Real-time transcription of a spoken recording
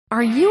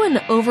Are you an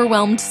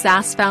overwhelmed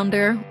SaaS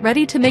founder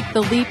ready to make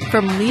the leap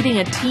from leading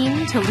a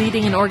team to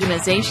leading an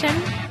organization?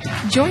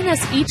 Join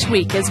us each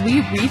week as we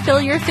refill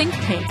your think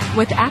tank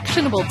with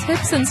actionable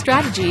tips and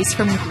strategies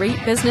from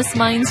great business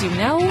minds you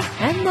know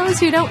and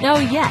those you don't know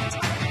yet.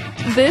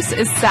 This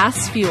is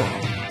SaaS Fuel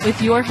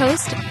with your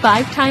host,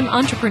 5-time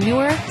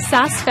entrepreneur,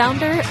 SaaS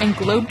founder, and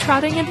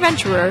globetrotting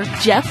adventurer,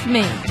 Jeff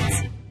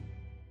Maines.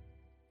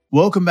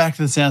 Welcome back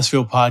to the SaaS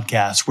Fuel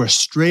podcast, where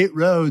straight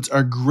roads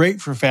are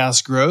great for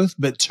fast growth,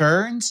 but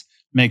turns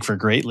make for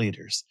great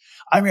leaders.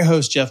 I'm your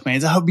host, Jeff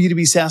Maines. I help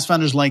B2B SaaS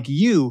founders like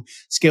you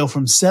scale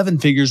from 7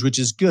 figures, which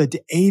is good,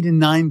 to 8 and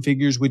 9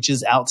 figures, which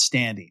is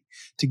outstanding.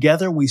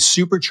 Together, we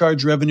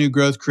supercharge revenue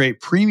growth,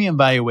 create premium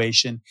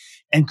valuation,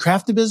 and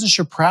craft a business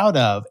you're proud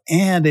of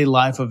and a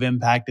life of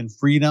impact and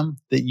freedom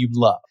that you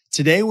love.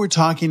 Today, we're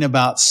talking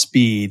about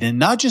speed, and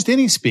not just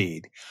any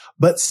speed,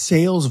 but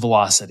sales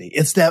velocity.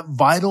 It's that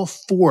vital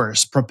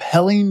force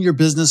propelling your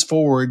business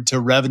forward to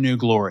revenue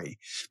glory.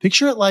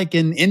 Picture it like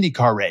an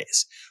IndyCar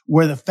race,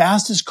 where the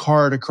fastest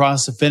car to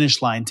cross the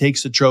finish line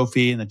takes the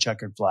trophy and the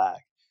checkered flag.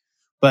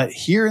 But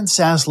here in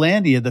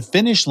SaaSlandia, the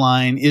finish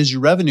line is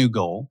your revenue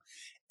goal,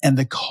 and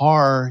the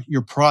car,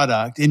 your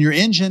product, and your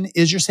engine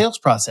is your sales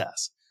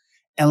process.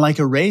 And like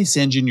a race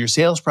engine, your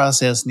sales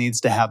process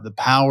needs to have the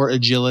power,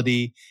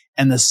 agility,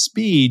 and the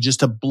speed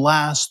just to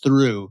blast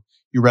through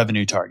your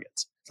revenue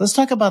targets. Let's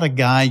talk about a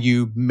guy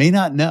you may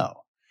not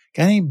know, a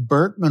guy named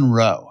Burt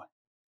Munro.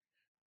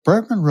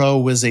 Burt Munro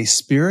was a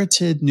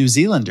spirited New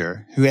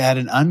Zealander who had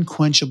an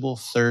unquenchable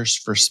thirst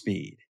for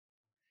speed.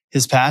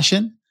 His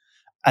passion?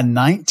 A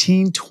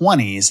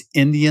 1920s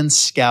Indian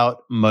Scout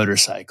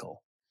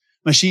motorcycle.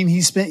 Machine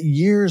he spent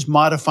years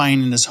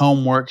modifying in his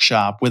home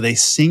workshop with a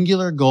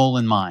singular goal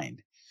in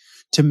mind: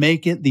 to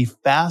make it the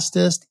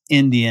fastest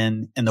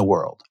Indian in the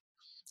world.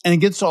 And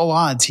against all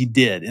odds, he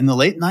did. In the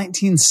late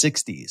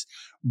 1960s,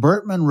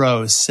 Burt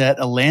Munro set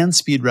a land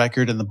speed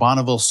record in the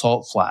Bonneville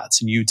Salt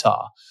Flats in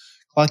Utah,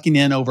 clocking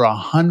in over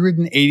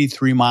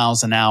 183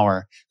 miles an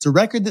hour. It's a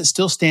record that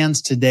still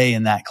stands today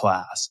in that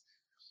class.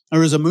 There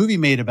was a movie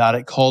made about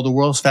it called The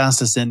World's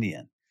Fastest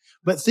Indian.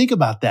 But think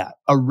about that.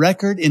 A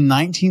record in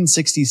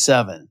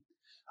 1967,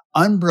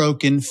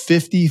 unbroken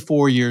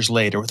 54 years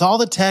later, with all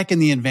the tech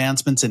and the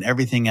advancements and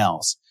everything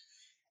else.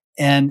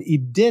 And he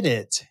did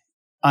it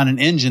on an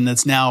engine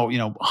that's now,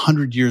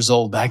 100 years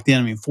old. Back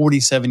then,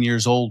 47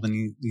 years old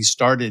when he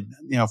started,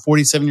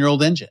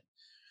 47-year-old engine.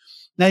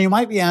 Now, you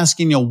might be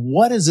asking,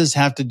 what does this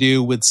have to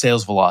do with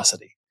sales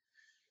velocity?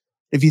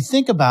 If you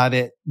think about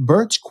it,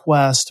 Burt's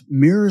quest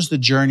mirrors the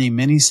journey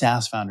many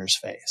SaaS founders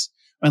face.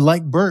 And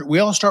like Burt, we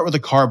all start with a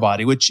car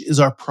body, which is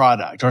our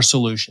product, our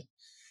solution.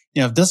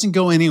 It doesn't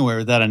go anywhere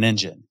without an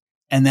engine.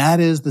 And that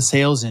is the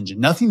sales engine.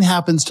 Nothing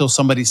happens till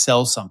somebody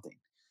sells something.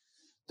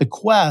 The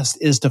quest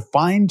is to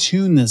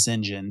fine-tune this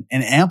engine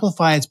and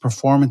amplify its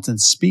performance and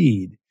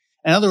speed.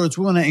 In other words,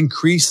 we want to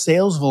increase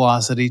sales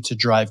velocity to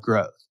drive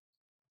growth.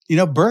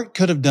 Burt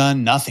could have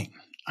done nothing.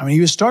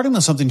 He was starting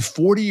with something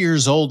 40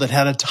 years old that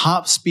had a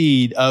top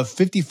speed of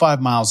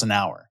 55 miles an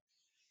hour.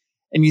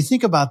 And you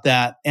think about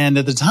that, and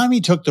at the time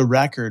he took the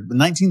record, in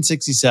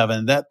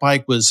 1967, that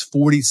bike was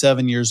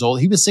 47 years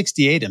old. He was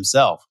 68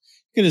 himself.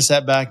 He could have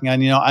sat back and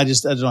gone, I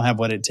don't have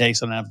what it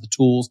takes. I don't have the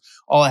tools.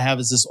 All I have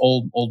is this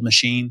old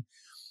machine.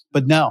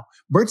 But no,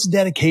 Burt's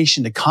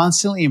dedication to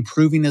constantly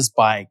improving his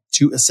bike,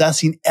 to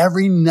assessing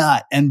every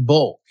nut and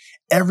bolt,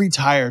 every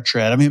tire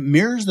tread,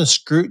 mirrors the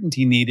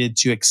scrutiny needed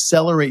to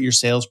accelerate your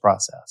sales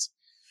process.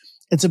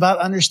 It's about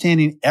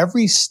understanding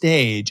every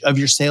stage of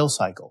your sales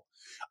cycle,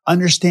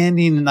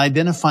 understanding and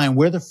identifying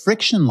where the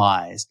friction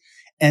lies,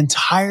 and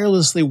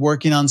tirelessly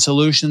working on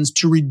solutions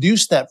to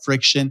reduce that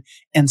friction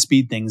and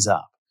speed things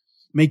up.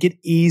 Make it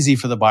easy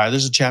for the buyer.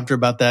 There's a chapter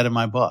about that in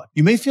my book.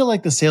 You may feel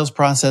like the sales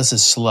process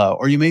is slow,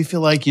 or you may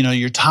feel like,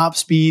 your top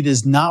speed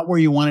is not where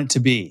you want it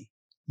to be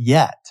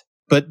yet.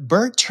 But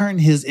Burt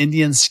turned his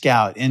Indian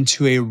Scout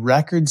into a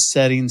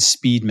record-setting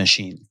speed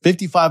machine.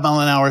 55 mile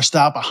an hour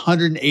stop,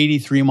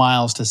 183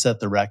 miles to set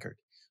the record.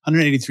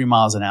 183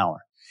 miles an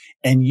hour.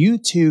 And you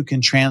too can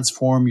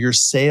transform your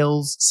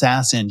sales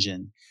SaaS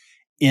engine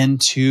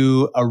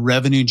into a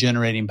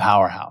revenue-generating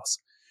powerhouse.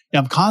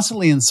 I'm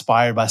constantly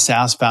inspired by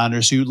SaaS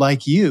founders who,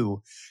 like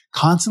you,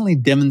 constantly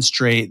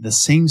demonstrate the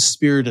same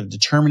spirit of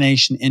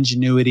determination,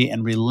 ingenuity,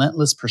 and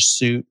relentless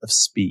pursuit of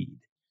speed.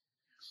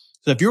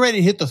 So if you're ready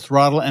to hit the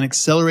throttle and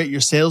accelerate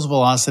your sales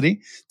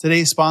velocity,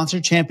 today's sponsor,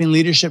 Champion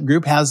Leadership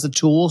Group, has the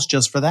tools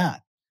just for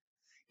that.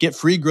 Get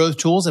free growth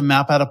tools and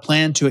map out a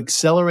plan to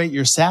accelerate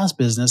your SaaS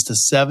business to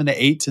 7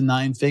 to 8 to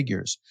 9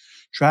 figures.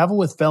 Travel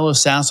with fellow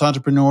SaaS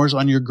entrepreneurs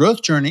on your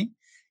growth journey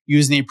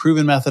using a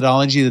proven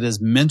methodology that is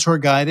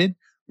mentor-guided,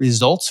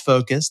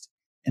 results-focused,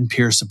 and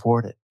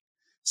peer-supported.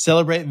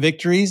 Celebrate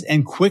victories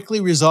and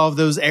quickly resolve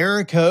those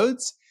error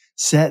codes.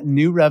 Set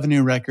new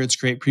revenue records,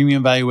 create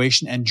premium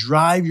valuation, and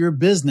drive your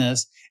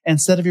business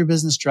instead of your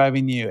business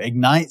driving you.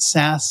 Ignite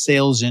SaaS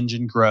sales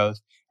engine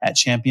growth at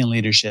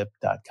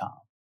championleadership.com.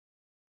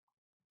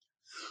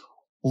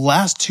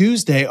 Last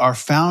Tuesday, our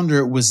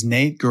founder was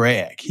Nate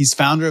Grayek. He's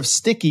founder of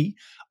Sticky,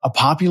 a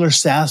popular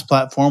SaaS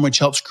platform which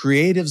helps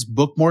creatives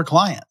book more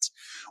clients.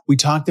 We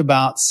talked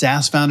about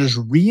SaaS founders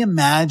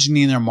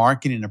reimagining their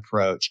marketing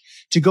approach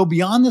to go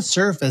beyond the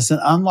surface and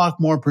unlock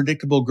more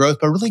predictable growth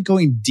by really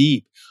going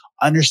deep,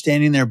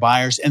 understanding their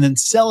buyers, and then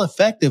sell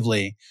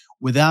effectively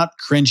without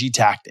cringy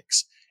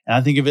tactics. And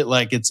I think of it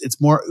like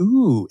it's more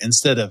ooh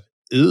instead of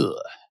ugh.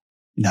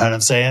 You know what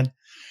I'm saying?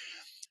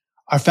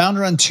 Our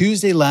founder on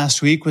Tuesday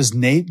last week was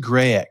Nate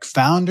Grayek,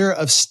 founder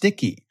of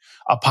Sticky,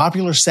 a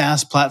popular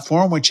SaaS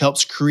platform which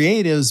helps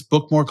creatives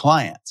book more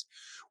clients.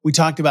 We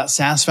talked about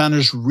SaaS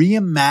founders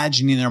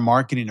reimagining their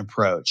marketing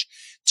approach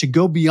to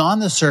go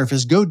beyond the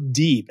surface, go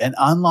deep, and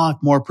unlock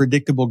more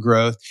predictable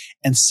growth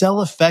and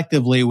sell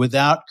effectively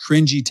without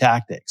cringy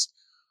tactics.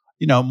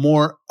 You know,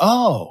 more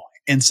oh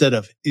instead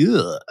of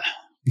ugh.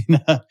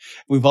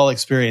 We've all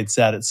experienced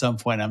that at some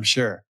point, I'm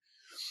sure.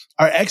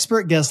 Our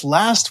expert guest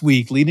last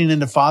week, leading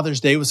into Father's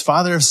Day, was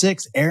father of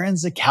 6, Aaron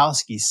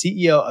Zakowski,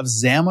 CEO of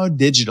Zamo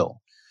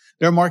Digital.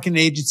 They're a marketing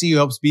agency who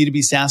helps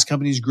B2B SaaS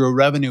companies grow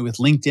revenue with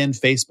LinkedIn,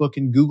 Facebook,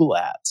 and Google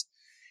ads.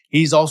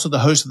 He's also the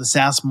host of the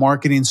SaaS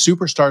Marketing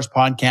Superstars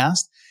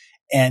podcast,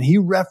 and he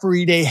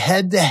refereed a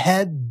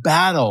head-to-head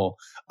battle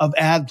of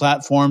ad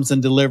platforms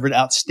and delivered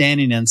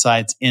outstanding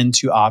insights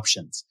into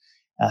options.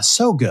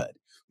 So good.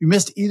 If you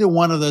missed either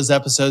one of those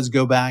episodes,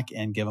 go back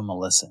and give them a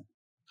listen.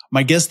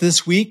 My guest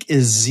this week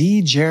is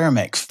Z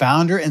Jeremic,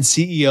 founder and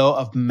CEO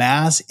of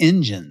Mass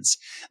Engines.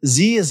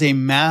 Z is a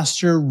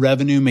master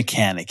revenue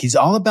mechanic. He's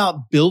all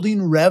about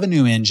building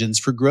revenue engines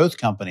for growth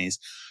companies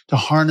to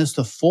harness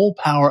the full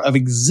power of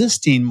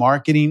existing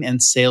marketing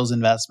and sales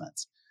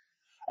investments.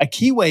 A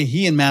key way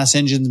he and Mass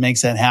Engines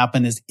makes that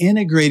happen is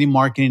integrating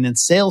marketing and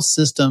sales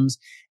systems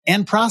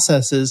and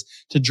processes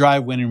to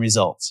drive winning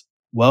results.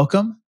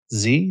 Welcome,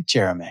 Z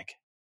Jeremic.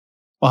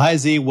 Well, hi,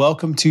 Z.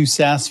 Welcome to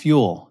SaaS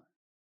Fuel.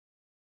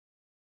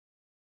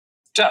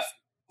 Jeff,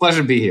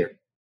 pleasure to be here.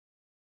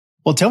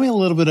 Well, tell me a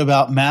little bit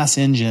about Mass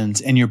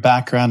Engines and your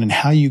background and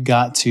how you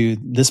got to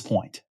this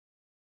point.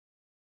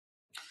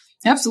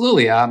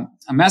 Absolutely.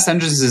 Mass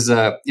Engines is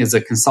a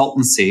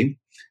consultancy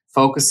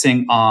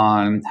focusing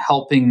on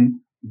helping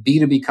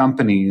B2B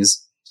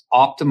companies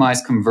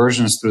optimize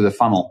conversions through the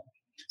funnel.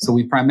 So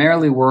we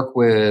primarily work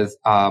with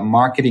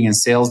marketing and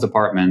sales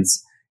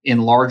departments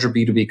in larger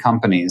B2B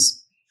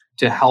companies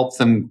to help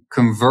them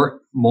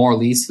convert more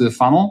leads through the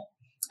funnel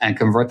and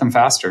convert them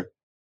faster.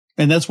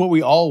 And that's what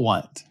we all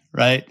want,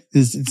 right?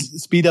 Is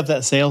speed up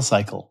that sales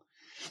cycle.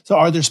 So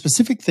are there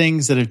specific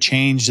things that have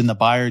changed in the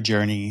buyer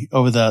journey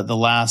over the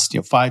last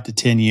 5 to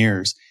 10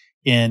 years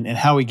in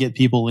how we get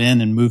people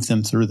in and move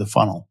them through the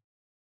funnel?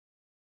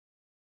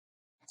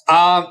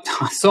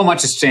 So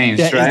much has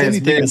changed, right? Is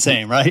anything the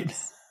same, right?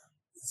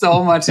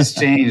 So much has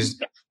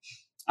changed.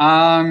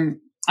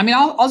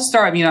 I'll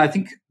start. I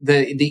think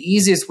the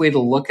easiest way to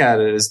look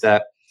at it is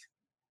that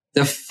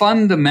the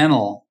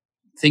fundamental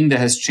thing that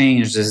has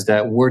changed is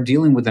that we're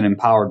dealing with an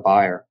empowered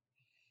buyer,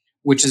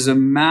 which is a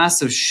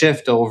massive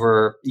shift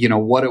over,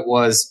 what it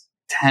was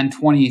 10,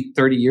 20,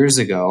 30 years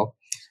ago,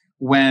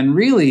 when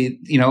really,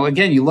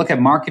 again, you look at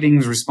marketing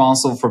is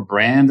responsible for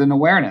brand and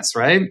awareness,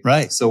 right?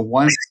 Right. So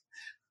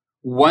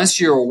once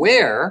you're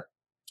aware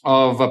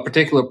of a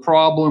particular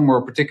problem or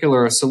a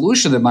particular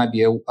solution that might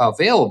be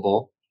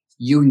available,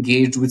 you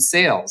engaged with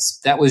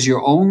sales. That was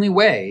your only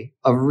way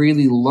of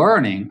really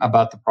learning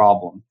about the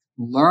problem,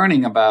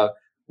 learning about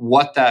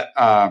what that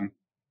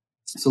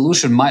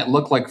solution might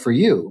look like for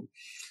you.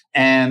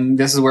 And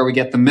this is where we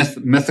get the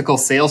mythical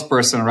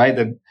salesperson, right?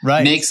 That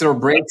makes or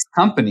breaks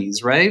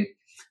companies, right?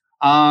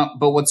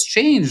 But what's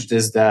changed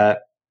is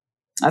that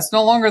that's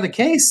no longer the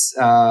case.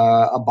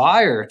 A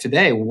buyer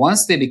today,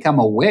 once they become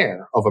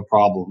aware of a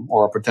problem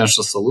or a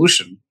potential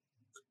solution,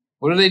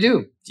 what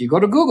do? You go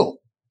to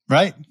Google.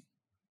 Right.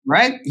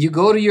 You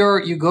go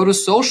to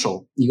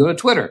social, you go to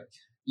Twitter.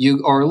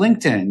 Or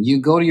LinkedIn,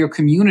 you go to your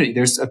community.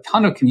 There's a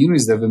ton of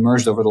communities that have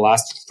emerged over the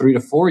last 3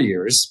 to 4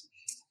 years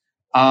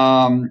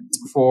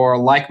for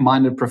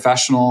like-minded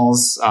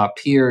professionals,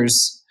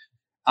 peers.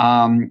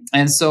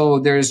 And so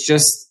there's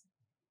just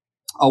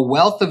a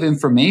wealth of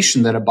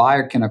information that a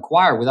buyer can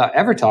acquire without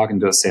ever talking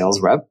to a sales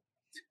rep.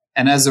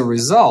 And as a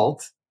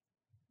result,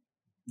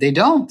 they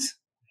don't.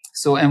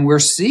 So, and we're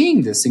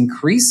seeing this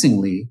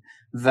increasingly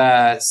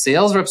that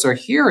sales reps are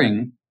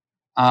hearing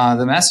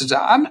the message,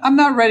 I'm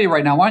not ready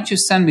right now. Why don't you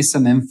send me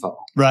some info?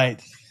 Right.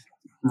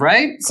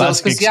 So,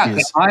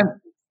 exactly,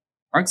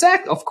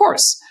 of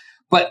course.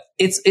 But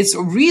it's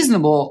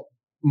reasonable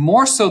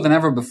more so than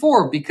ever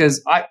before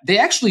because they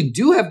actually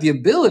do have the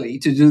ability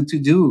to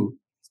do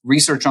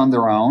research on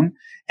their own,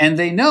 and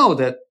they know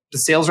that the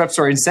sales reps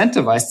are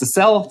incentivized to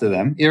sell to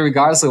them,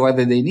 regardless of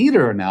whether they need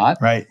it or not.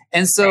 Right.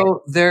 And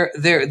so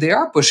they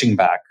are pushing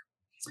back.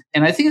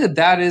 And I think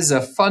that is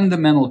a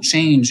fundamental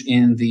change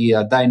in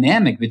the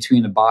dynamic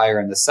between the buyer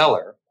and the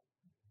seller.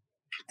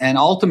 And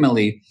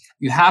ultimately,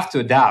 you have to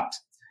adapt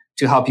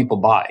to how people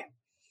buy.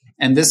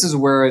 And this is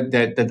where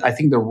that I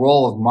think the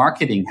role of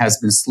marketing has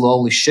been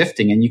slowly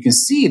shifting. And you can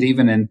see it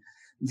even in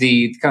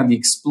the kind of the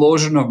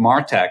explosion of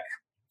MarTech,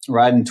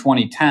 right, in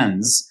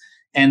 2010s.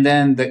 And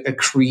then a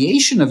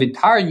creation of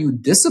entire new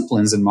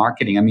disciplines in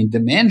marketing. I mean,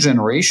 demand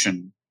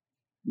generation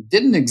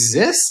didn't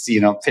exist,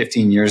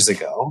 15 years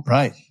ago.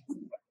 Right.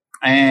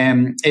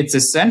 And it's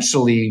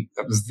essentially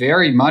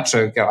very much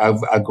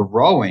a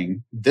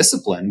growing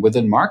discipline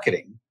within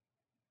marketing.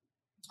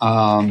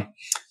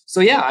 So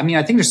yeah, I mean,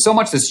 I think there's so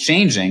much that's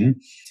changing.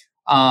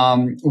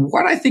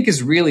 What I think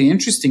is really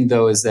interesting,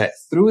 though, is that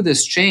through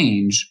this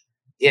change,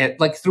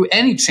 through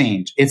any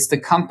change, it's the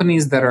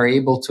companies that are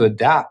able to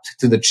adapt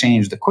to the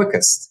change the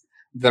quickest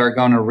that are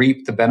going to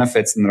reap the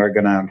benefits and that are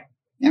going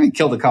to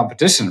kill the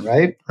competition,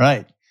 right?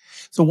 Right.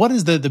 So what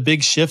is the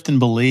big shift in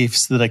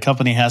beliefs that a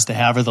company has to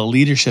have or the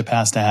leadership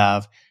has to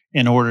have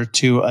in order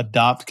to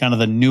adopt kind of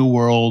the new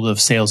world of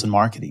sales and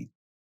marketing?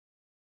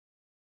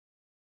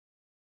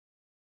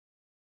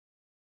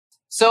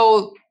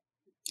 So,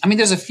 I mean,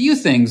 there's a few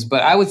things,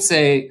 but I would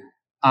say,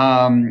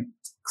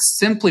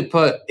 simply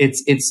put,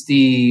 it's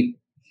the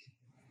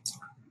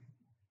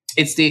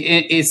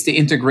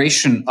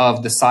integration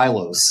of the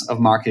silos of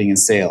marketing and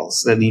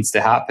sales that needs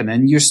to happen.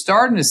 And you're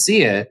starting to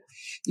see it.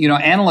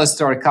 Analysts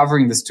started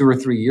covering this 2 or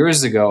 3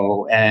 years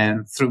ago,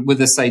 and with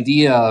this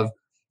idea of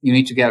you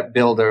need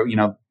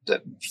to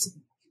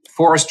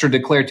Forrester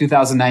declared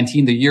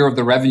 2019 the year of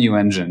the revenue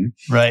engine.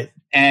 Right.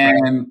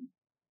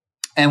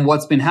 And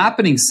what's been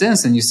happening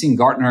since, and you've seen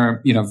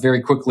Gartner,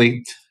 very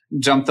quickly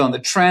jumped on the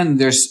trend.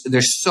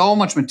 There's so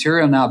much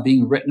material now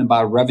being written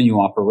about revenue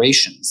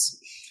operations.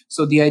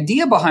 So the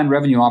idea behind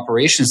revenue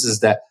operations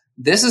is that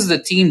this is the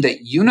team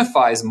that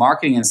unifies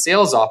marketing and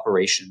sales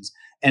operations,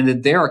 and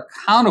that they're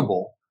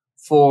accountable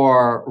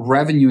for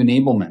revenue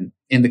enablement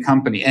in the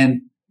company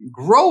and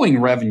growing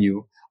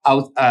revenue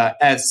out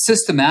as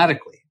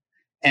systematically.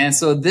 And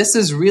so this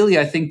is really,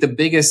 I think, the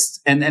biggest.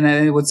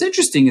 And what's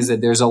interesting is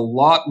that there's a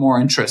lot more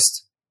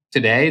interest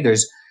today.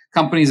 There's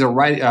companies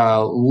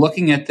are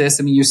looking at this.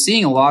 I mean, you're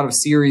seeing a lot of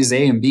Series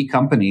A and B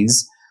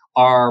companies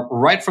are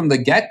right from the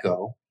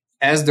get-go,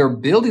 as they're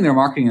building their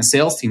marketing and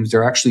sales teams,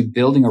 they're actually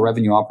building a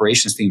revenue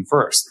operations team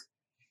first.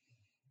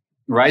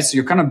 Right? So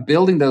you're kind of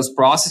building those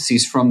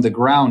processes from the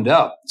ground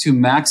up to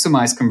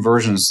maximize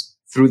conversions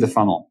through the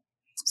funnel.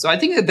 So I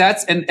think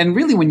that's, and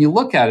really when you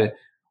look at it,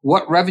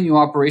 what revenue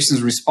operations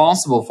is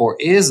responsible for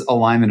is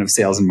alignment of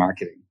sales and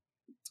marketing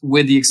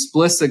with the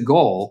explicit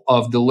goal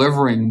of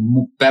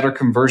delivering better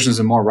conversions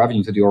and more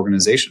revenue to the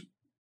organization.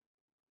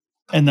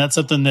 And that's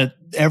something that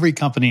every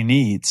company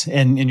needs.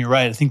 And you're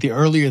right. I think the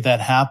earlier that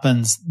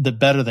happens, the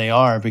better they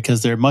are,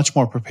 because they're much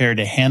more prepared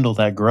to handle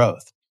that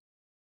growth.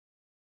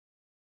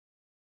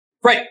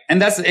 Right.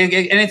 And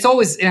it's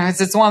always,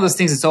 it's one of those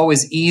things. It's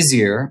always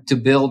easier to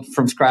build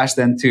from scratch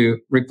than to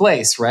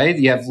replace, right?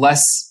 You have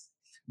less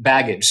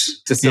baggage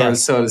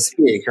so to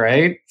speak,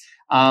 right?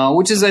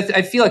 Which is,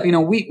 I feel like,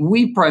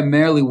 we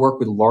primarily work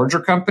with larger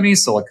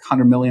companies. So like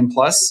 100 million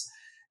plus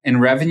in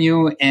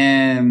revenue.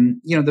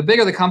 And, the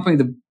bigger the company,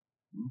 the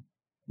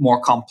more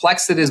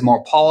complex it is,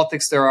 more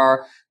politics there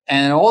are.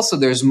 And also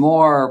there's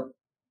more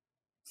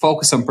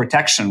focus on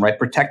protection, right?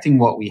 Protecting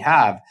what we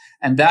have.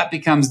 And that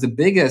becomes the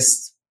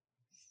biggest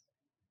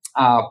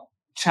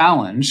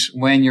challenge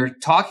when you're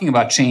talking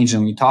about change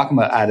and when you're talking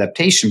about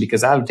adaptation,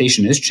 because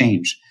adaptation is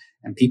change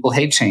and people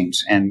hate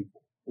change, and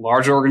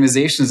large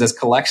organizations as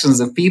collections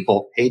of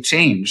people hate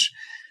change.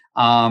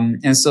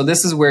 And so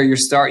this is where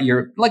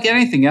you're like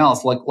anything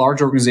else, like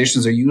large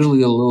organizations are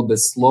usually a little bit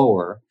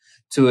slower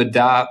to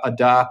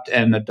adapt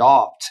and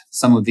adopt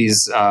some of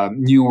these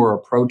newer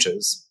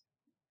approaches,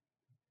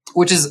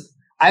 which is,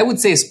 I would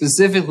say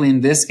specifically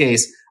in this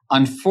case,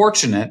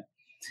 unfortunate.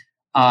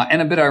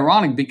 And a bit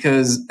ironic,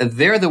 because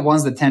they're the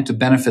ones that tend to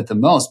benefit the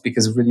most.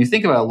 Because when you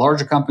think about it,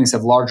 larger companies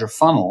have larger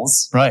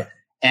funnels, right?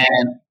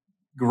 And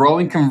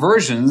growing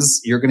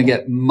conversions, you're going to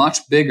get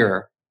much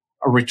bigger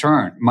a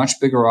return, much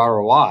bigger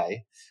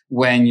ROI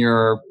when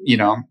you're,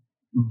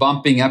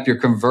 bumping up your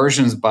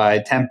conversions by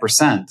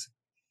 10%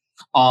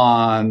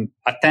 on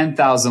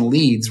 10,000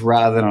 leads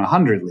rather than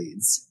 100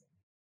 leads.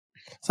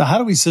 So how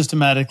do we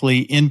systematically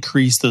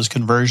increase those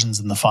conversions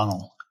in the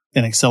funnel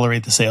and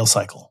accelerate the sales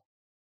cycle?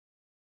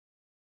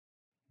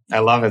 I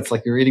love it. It's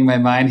like you're reading my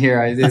mind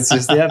here. It's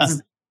just,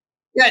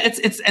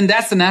 and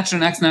that's the natural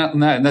next,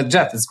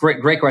 Jeff, it's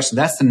great question.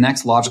 That's the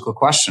next logical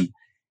question.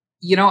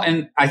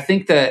 And I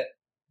think that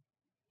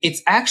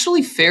it's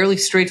actually fairly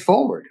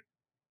straightforward.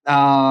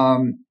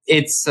 So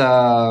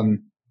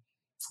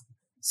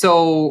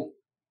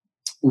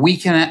we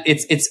can,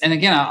 and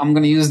again, I'm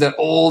going to use that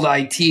old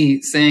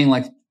IT saying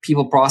like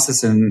people,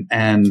 process, and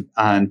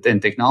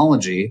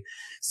technology.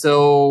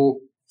 So,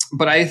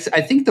 but I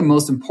think the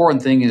most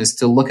important thing is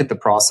to look at the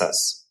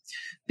process,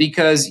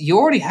 because you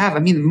already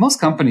have, most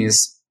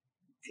companies,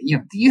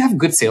 you have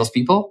good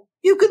salespeople,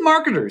 you have good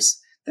marketers.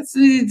 This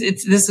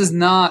is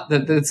not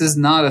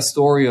a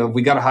story of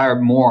we got to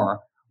hire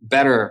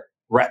better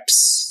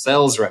reps,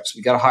 sales reps.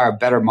 We got to hire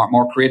better,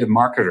 more creative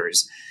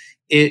marketers.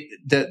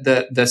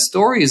 The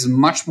story is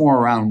much more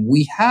around,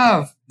 we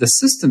have the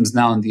systems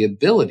now and the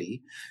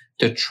ability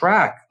to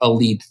track a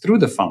lead through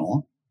the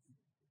funnel.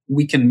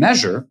 We can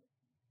measure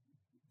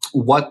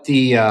what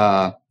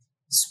the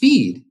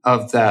speed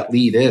of that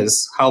lead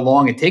is, how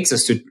long it takes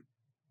us to,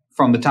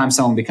 from the time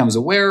someone becomes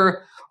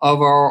aware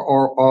of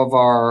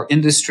our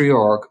industry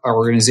or our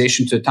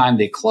organization to the time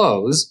they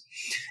close,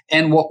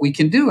 and what we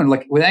can do. And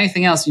like with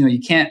anything else, you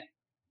can't.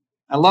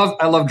 I love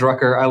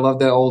Drucker. I love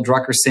the old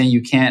Drucker saying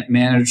you can't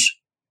manage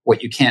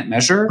what you can't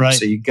measure. Right.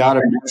 So you got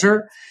to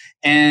measure.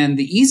 And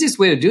the easiest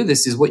way to do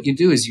this is what you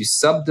do is you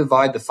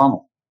subdivide the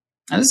funnel.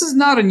 And this is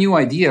not a new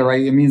idea,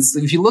 right? I mean,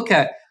 if you look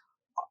at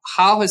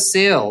how has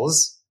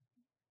sales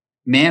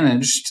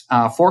managed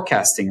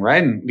forecasting,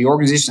 right? And the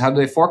organization, how do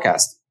they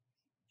forecast?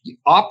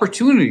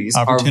 Opportunities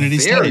are very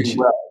stage.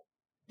 well.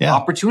 Yeah.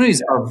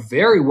 Opportunities are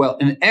very well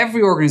in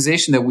every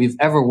organization that we've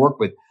ever worked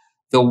with.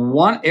 The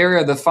one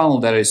area of the funnel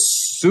that is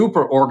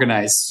super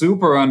organized,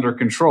 super under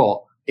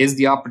control is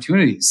the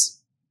opportunities.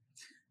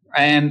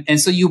 And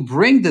so you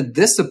bring the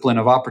discipline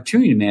of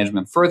opportunity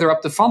management further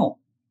up the funnel.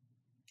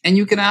 And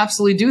you can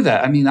absolutely do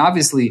that. I mean,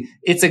 obviously,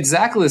 it's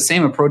exactly the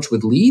same approach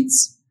with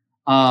leads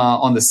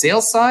on the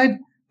sales side,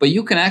 but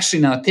you can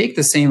actually now take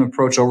the same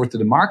approach over to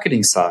the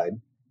marketing side.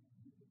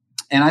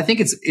 And I think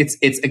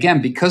it's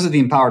again, because of the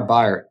empowered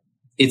buyer,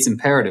 it's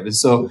imperative. And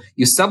so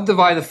you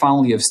subdivide the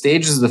funnel, you have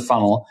stages of the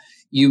funnel,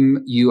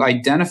 you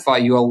identify,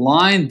 you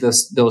align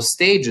those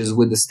stages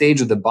with the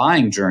stage of the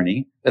buying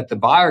journey that the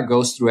buyer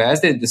goes through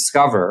as they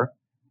discover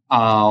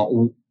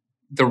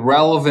the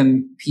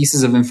relevant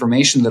pieces of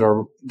information that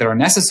are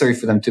necessary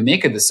for them to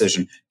make a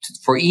decision,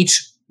 for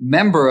each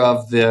member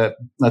of the,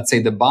 let's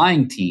say, the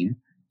buying team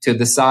to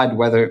decide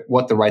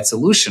what the right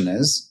solution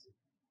is.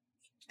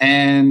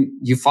 And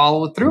you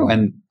follow it through.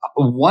 And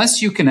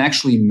once you can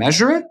actually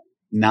measure it,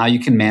 now you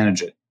can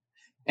manage it.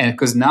 And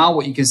because now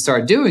what you can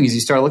start doing is you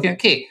start looking,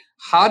 okay,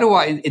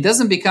 it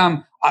doesn't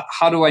become,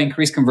 how do I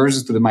increase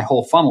conversions through my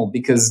whole funnel?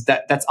 Because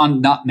that's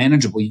not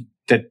manageable.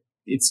 That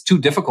it's too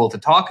difficult to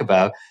talk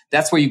about.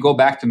 That's where you go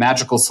back to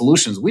magical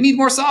solutions. We need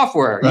more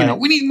software. Right.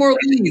 We need more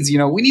leads.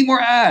 We need more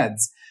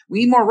ads. We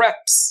need more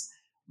reps.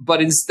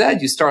 But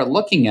instead, you start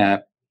looking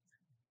at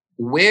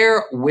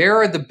where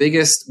are the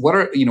biggest,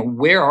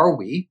 where are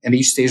we at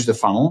each stage of the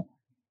funnel?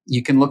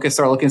 You can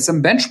start looking at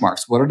some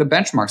benchmarks. What are the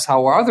benchmarks?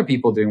 How are other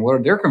people doing? What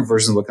are their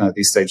conversions looking at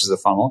these stages of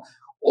the funnel?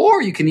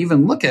 Or you can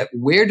even look at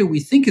where do we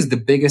think is the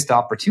biggest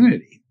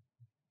opportunity.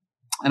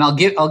 And I'll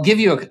give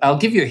you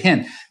a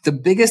hint. The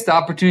biggest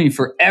opportunity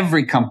for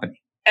every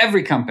company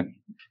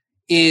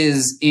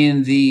is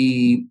in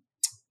the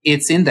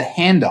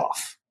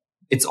handoff.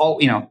 It's all,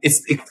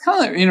 it's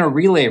kind of in a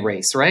relay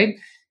race, right?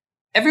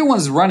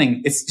 Everyone's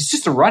running. It's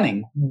just a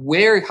running.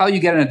 How you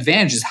get an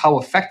advantage is how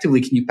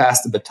effectively can you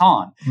pass the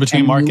baton.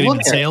 Between marketing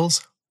and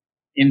sales?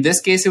 In this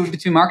case, it would be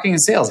between marketing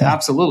and sales. Yeah.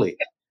 Absolutely.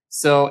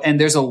 So, and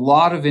there's a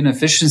lot of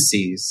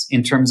inefficiencies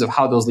in terms of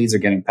how those leads are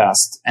getting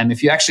passed. And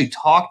if you actually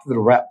talk to the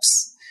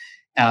reps,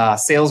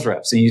 sales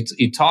reps, and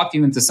you talk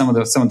even to some of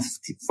the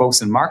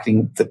folks in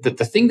marketing,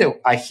 the thing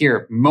that I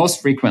hear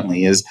most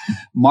frequently is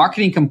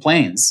marketing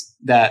complains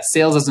that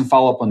sales doesn't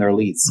follow up on their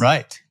leads.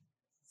 Right.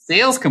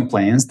 Sales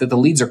complains that the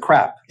leads are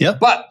crap. Yep.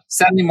 But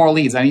send me more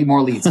leads. I need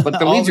more leads. But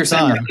the leads you're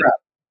sending are crap.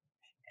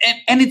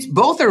 And it's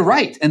both are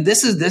right. And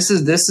this is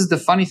the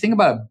funny thing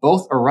about it.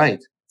 Both are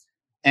right.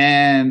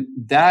 And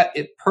that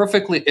it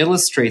perfectly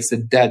illustrates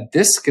that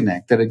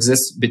disconnect that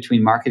exists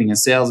between marketing and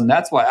sales. And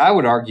that's why I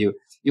would argue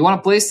you want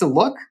a place to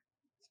look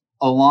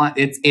a lot.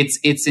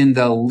 It's in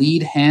the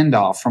lead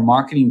handoff from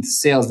marketing to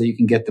sales that you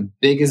can get the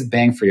biggest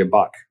bang for your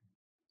buck.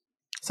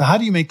 So how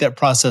do you make that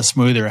process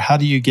smoother? How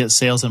do you get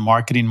sales and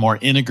marketing more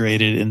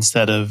integrated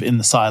instead of in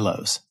the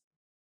silos?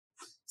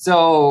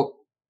 So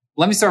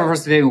let me start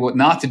first today with what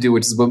not to do,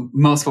 which is what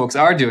most folks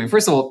are doing.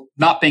 First of all,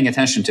 not paying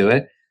attention to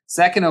it.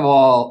 Second of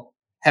all,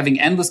 having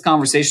endless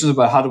conversations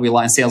about how do we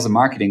align sales and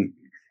marketing.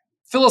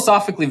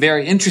 Philosophically,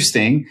 very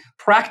interesting.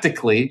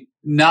 Practically,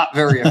 not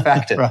very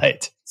effective.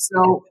 Right.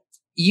 So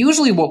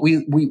usually what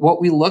we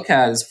look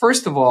at is,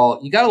 first of all,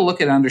 you got to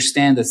look at and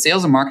understand that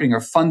sales and marketing are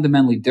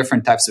fundamentally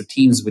different types of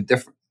teams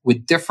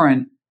with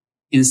different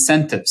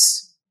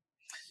incentives.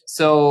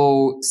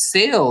 So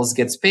sales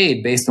gets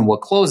paid based on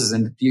what closes,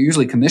 and you're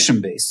usually commission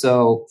based.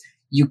 So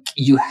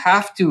you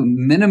have to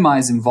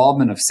minimize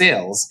involvement of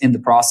sales in the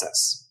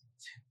process.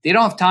 They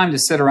don't have time to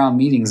sit around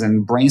meetings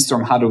and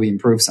brainstorm how do we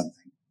improve something.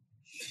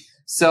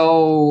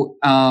 So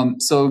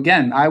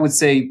again, I would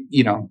say,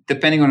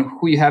 depending on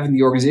who you have in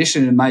the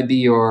organization, it might be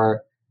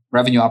your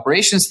revenue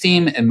operations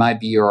team, it might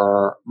be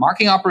your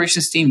marketing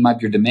operations team, it might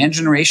be your demand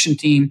generation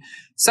team.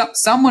 So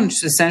someone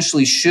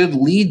essentially should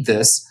lead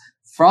this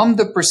from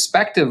the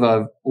perspective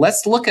of,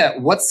 let's look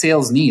at what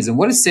sales needs. And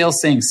what is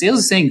sales saying? Sales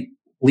is saying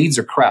leads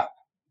are crap.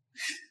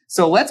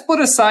 So let's put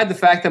aside the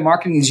fact that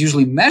marketing is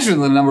usually measuring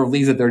the number of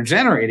leads that they're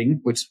generating,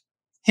 which,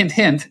 hint,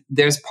 hint,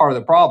 there's part of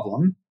the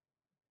problem.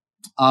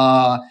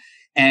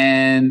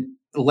 And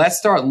let's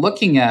start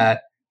looking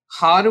at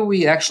how do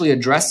we actually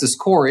address this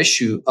core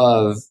issue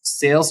of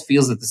sales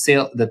feels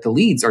that the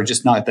leads are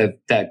just not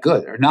that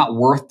good, or not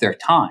worth their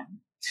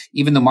time,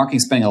 even though marketing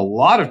is spending a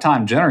lot of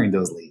time generating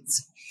those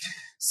leads.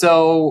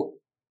 So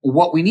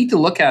what we need to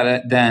look at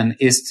it then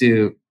is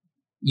to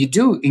you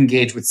do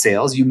engage with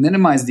sales, you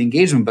minimize the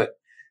engagement. But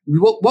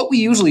what we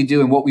usually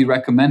do and what we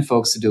recommend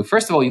folks to do,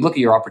 first of all, you look at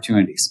your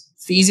opportunities.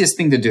 It's the easiest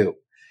thing to do.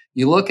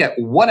 You look at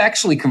what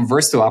actually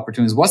converts to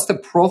opportunities. What's the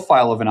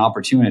profile of an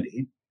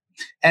opportunity?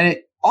 And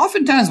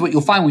oftentimes what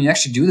you'll find when you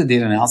actually do the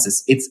data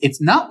analysis,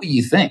 it's not what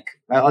you think.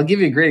 I'll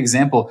give you a great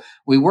example.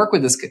 We work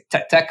with this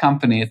tech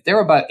company. They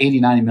were about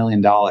 $80-90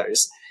 million.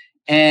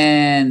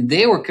 And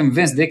they were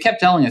convinced, they kept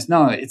telling us,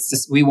 no, it's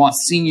just, we want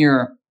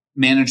senior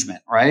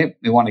management, right?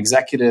 We want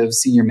executive,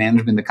 senior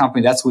management in the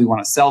company. That's what we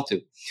want to sell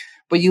to.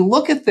 But you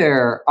look at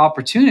their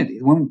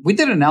opportunities. When we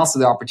did an analysis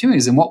of the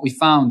opportunities, and what we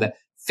found that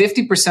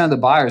 50% of the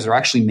buyers are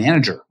actually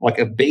manager, like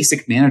a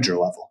basic manager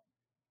level.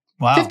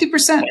 Wow.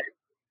 50%.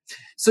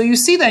 So you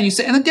see that and you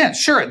say, and again,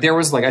 sure, there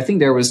was I think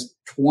there was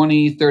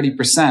 20,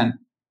 30%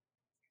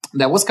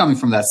 that was coming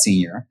from that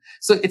senior.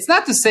 So it's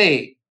not to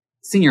say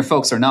senior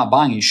folks are not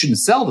buying and you shouldn't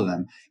sell to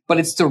them, but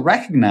it's to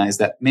recognize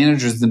that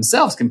managers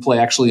themselves can play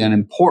actually an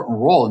important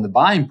role in the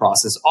buying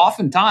process,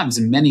 oftentimes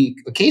in many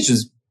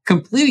occasions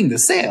completing the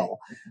sale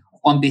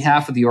on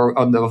behalf of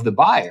the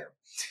buyer.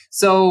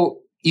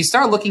 So you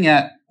start looking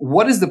at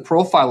what is the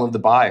profile of the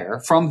buyer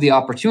from the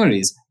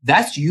opportunities.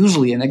 That's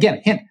usually, and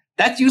again,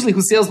 that's usually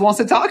who sales wants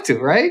to talk to,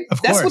 right?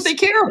 Of That's course. what they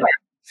care about.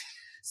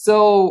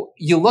 So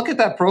you look at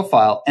that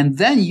profile, and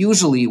then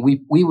usually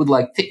we would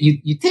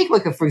you take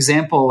for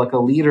example, a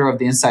leader of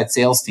the inside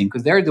sales team,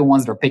 because they're the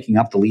ones that are picking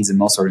up the leads in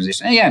most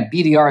organizations. And yeah,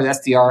 BDR,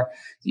 SDR,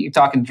 you're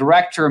talking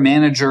director,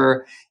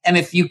 manager. And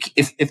if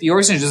the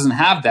organization doesn't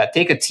have that,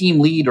 take a team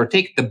lead or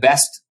take the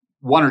best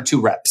 1 or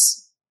 2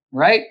 reps,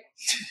 right?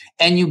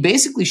 And you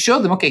basically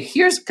show them, okay,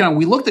 here's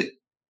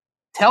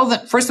tell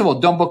them, first of all,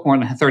 don't book more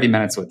than 30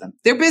 minutes with them.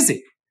 They're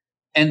busy.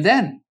 And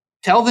then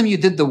tell them you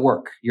did the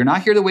work. You're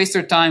not here to waste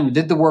their time. We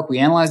did the work. We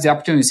analyzed the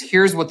opportunities.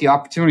 Here's what the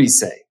opportunities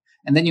say.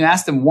 And then you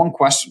ask them one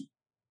question.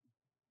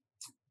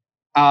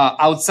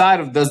 Outside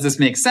of, does this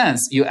make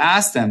sense? You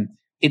ask them,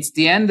 it's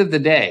the end of the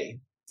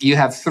day. You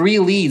have 3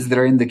 leads that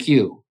are in the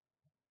queue.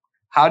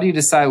 How do you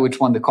decide which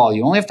one to call?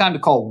 You only have time to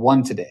call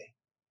 1 today.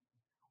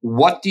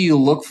 What do you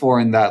look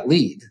for in that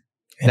lead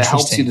that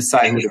helps you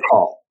decide who to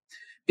call?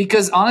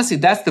 Because honestly,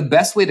 that's the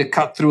best way to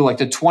cut through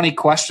the 20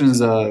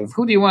 questions of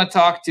who do you want to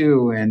talk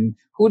to and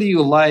who do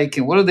you like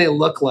and what do they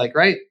look like,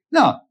 right?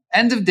 No,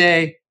 end of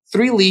day,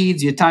 3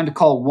 leads, you have time to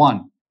call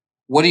 1.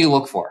 What do you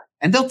look for?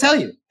 And they'll tell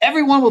you.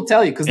 Everyone will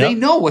tell you because they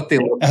know what they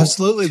look for.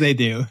 Absolutely, they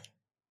do.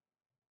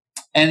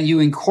 And you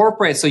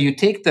incorporate, so you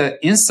take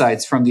the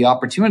insights from the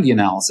opportunity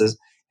analysis,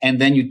 and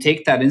then you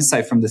take that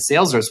insight from the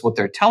sales reps, what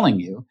they're telling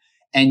you,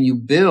 and you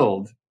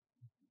build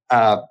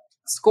a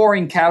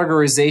scoring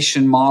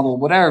categorization model,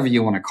 whatever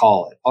you want to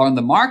call it, on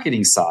the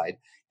marketing side,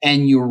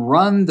 and you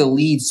run the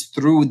leads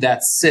through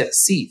that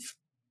sieve.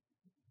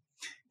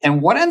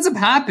 And what ends up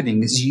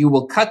happening is you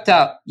will cut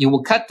down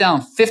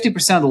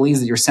 50% of the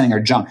leads that you're sending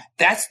are junk.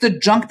 That's the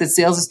junk that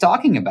sales is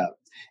talking about.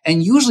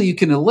 And usually you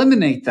can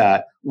eliminate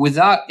that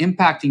without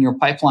impacting your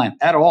pipeline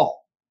at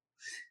all.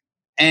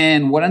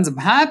 And what ends up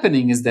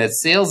happening is that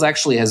sales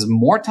actually has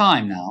more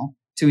time now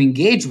to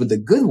engage with the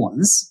good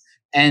ones.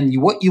 And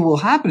what you will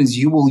happen is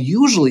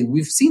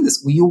we've seen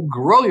this, you'll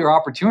grow your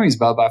opportunities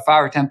by about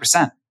 5 or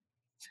 10%.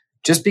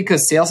 Just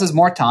because sales has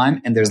more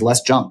time and there's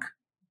less junk.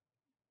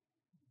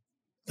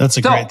 That's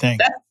a great thing.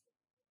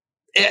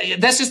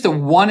 That's just a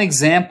one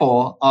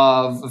example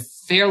of a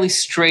fairly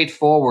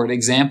straightforward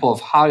example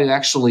of how to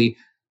actually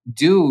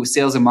do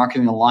sales and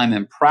marketing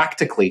alignment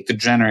practically to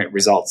generate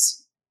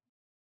results.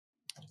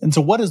 And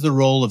so what is the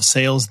role of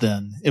sales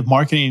then? If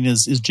marketing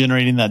is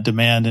generating that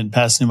demand and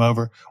passing them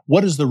over,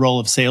 what does the role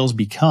of sales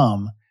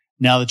become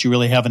now that you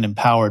really have an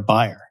empowered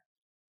buyer?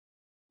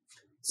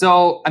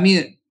 So,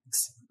 the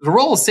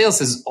role of sales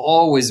has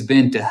always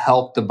been to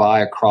help the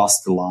buyer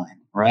cross the line,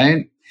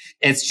 right?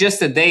 It's just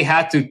that they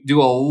had to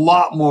do a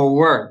lot more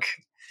work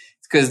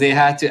because they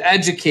had to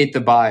educate the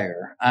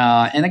buyer.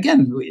 And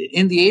again,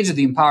 in the age of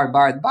the empowered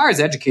buyer, the buyer is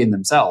educating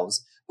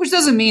themselves, which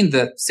doesn't mean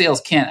that sales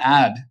can't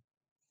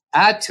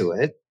add to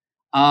it.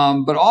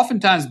 But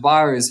oftentimes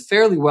buyer is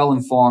fairly well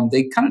informed.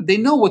 They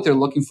know what they're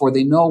looking for.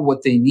 They know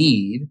what they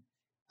need.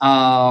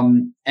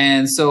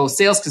 And so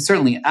sales can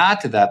certainly add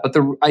to that. But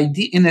the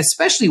idea, and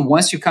especially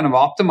once you kind of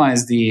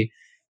optimize the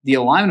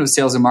alignment of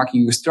sales and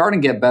marketing, you're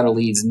starting to get better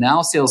leads.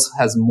 Now sales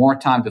has more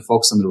time to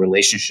focus on the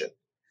relationship,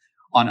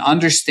 on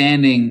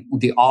understanding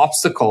the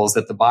obstacles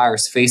that the buyer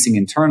is facing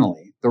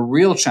internally, the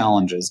real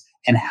challenges,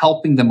 and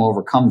helping them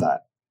overcome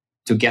that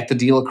to get the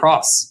deal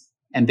across.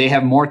 And they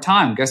have more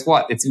time. Guess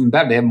what? It's even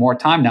better. They have more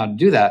time now to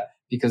do that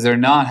because they're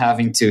not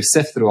having to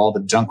sift through all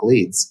the junk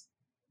leads.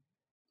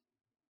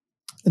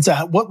 And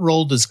so what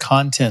role does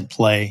content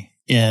play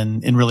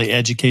in really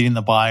educating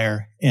the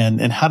buyer?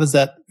 And how does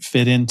that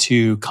fit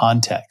into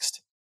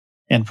context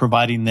and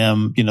providing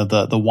them,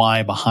 the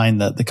why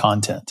behind the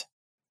content?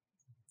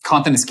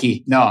 Content is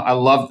key. No, I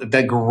love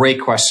that.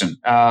 Great question.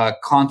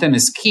 Content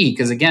is key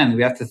because again,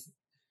 we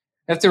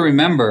have to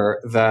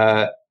remember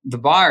that the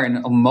buyer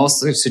in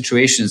most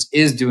situations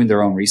is doing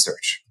their own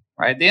research,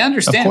 right? They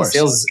understand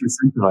sales is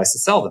incentivized to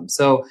sell them.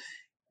 So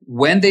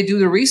when they do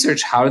the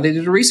research, how do they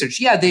do the research?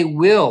 Yeah, they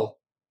will.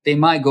 They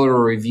might go to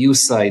a review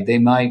site. They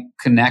might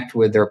connect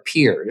with their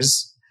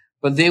peers,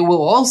 but they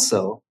will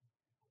also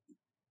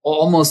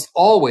almost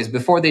always,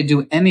 before they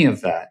do any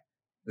of that,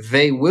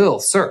 they will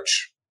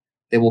search.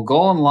 They will go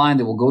online.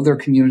 They will go to their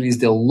communities.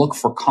 They'll look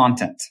for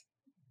content.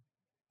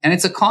 And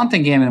it's a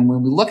content game. And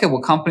when we look at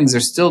what companies are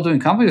still doing,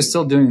 companies are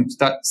still doing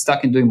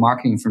stuck in doing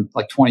marketing from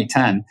like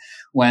 2010,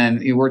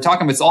 when we're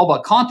talking about it's all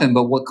about content.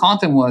 But what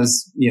content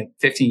was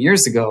 15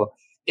 years ago,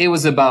 it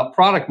was about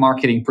product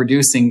marketing,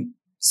 producing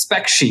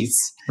spec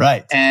sheets,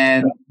 right,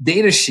 and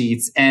data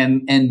sheets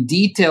and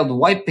detailed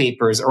white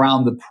papers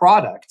around the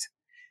product.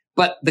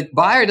 But the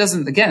buyer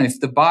doesn't, again, if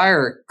the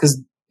buyer,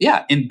 because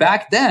in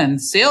back then,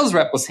 sales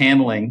rep was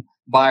handling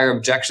buyer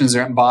objections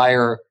or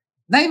buyer,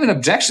 not even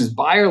objections,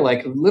 buyer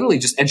like literally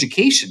just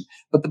education.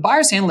 But the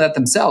buyers handle that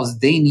themselves.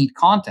 They need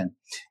content.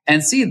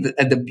 And see,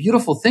 the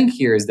beautiful thing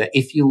here is that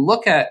if you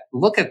look at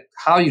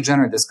how you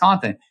generate this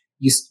content,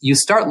 you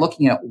start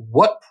looking at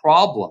what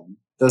problem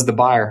does the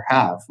buyer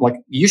have. Like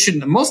you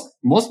should, most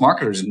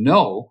marketers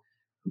know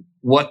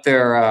what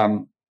their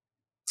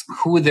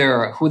who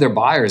their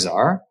buyers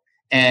are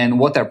and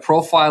what their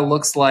profile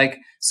looks like.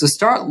 So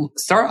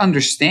start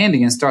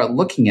understanding and start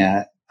looking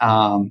at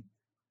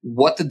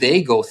what did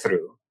they go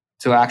through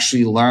to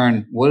actually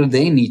learn, what do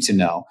they need to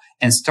know,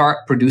 and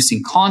start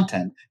producing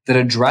content that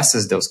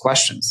addresses those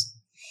questions.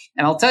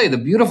 And I'll tell you, the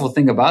beautiful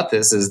thing about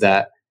this is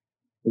that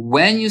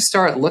when you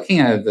start looking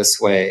at it this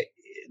way,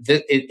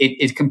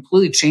 it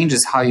completely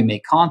changes how you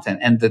make content.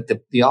 And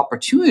the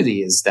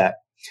opportunity is that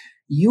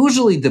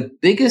usually the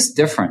biggest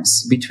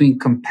difference between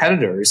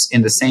competitors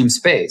in the same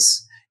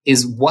space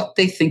is what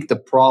they think the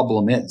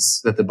problem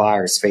is that the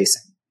buyer is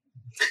facing,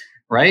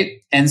 right?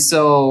 And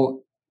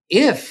so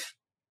if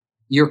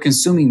you're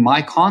consuming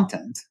my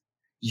content,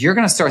 you're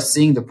going to start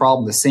seeing the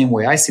problem the same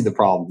way I see the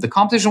problem. The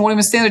competition won't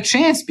even stand a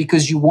chance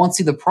because you won't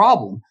see the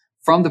problem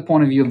from the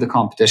point of view of the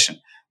competition.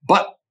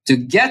 But to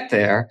get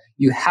there,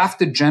 you have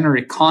to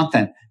generate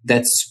content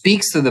that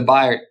speaks to the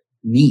buyer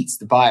needs,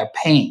 the buyer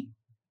pain,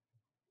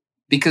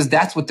 because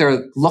that's what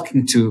they're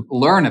looking to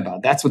learn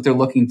about. That's what they're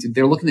looking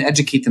to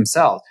educate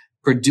themselves.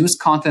 Produce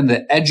content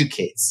that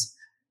educates,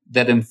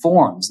 that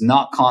informs,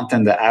 not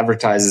content that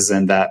advertises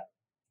and that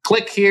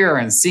click here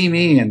and see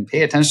me and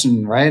pay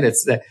attention, right?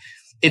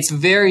 It's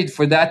very,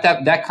 for that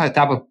type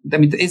of, I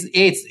mean,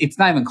 it's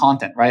not even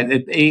content, right?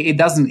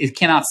 It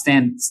cannot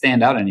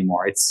stand out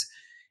anymore.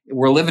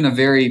 We're living a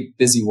very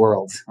busy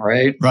world,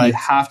 right? You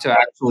have to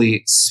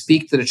actually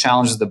speak to the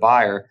challenges of the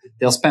buyer.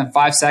 They'll spend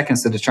 5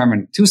 seconds to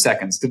determine 2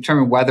 seconds to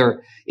determine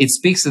whether it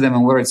speaks to them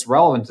and whether it's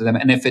relevant to them.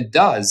 And if it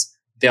does,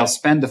 they'll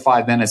spend the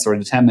 5 minutes or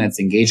the 10 minutes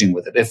engaging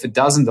with it. If it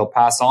doesn't, they'll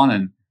pass on,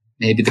 and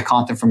maybe the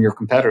content from your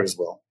competitors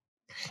will.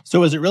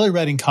 So is it really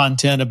writing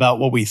content about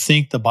what we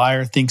think the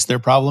buyer thinks their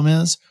problem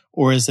is?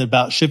 Or is it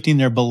about shifting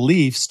their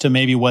beliefs to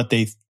maybe what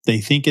they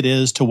think it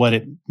is to what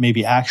it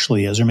maybe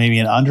actually is, or maybe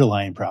an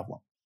underlying problem?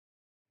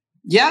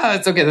 Yeah,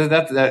 it's okay.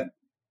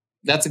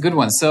 That's a good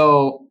one.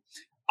 So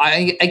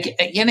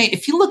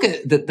if you look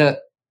at the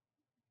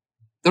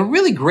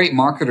really great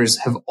marketers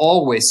have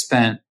always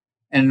spent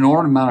an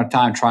inordinate amount of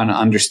time trying to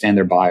understand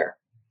their buyer.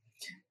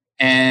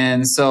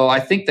 And so I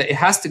think that it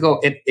has to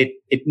go,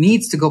 it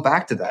needs to go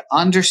back to that.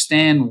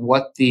 Understand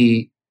what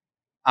the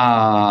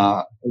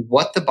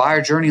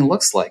buyer journey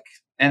looks like.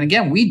 And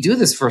again, we do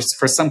this for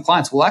some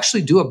clients. We'll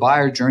actually do a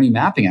buyer journey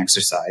mapping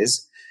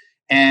exercise.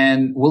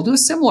 And we'll do a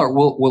similar,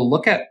 we'll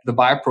look at the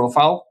buyer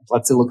profile.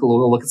 Let's say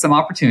we'll look at some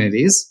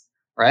opportunities,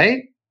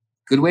 right?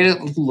 Good way to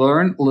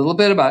learn a little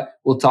bit about,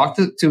 we'll talk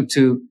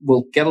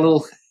we'll get a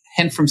little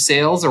hint from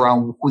sales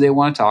around who they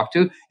want to talk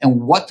to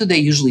and what do they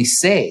usually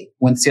say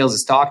when sales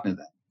is talking to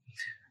them.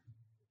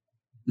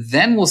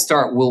 Then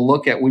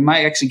we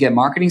might actually get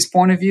marketing's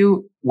point of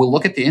view. We'll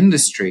look at the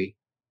industry.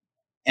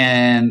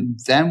 And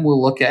then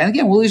we'll look at, and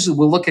again, we'll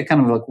look at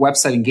kind of like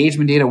website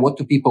engagement data. What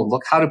do people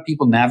look? How do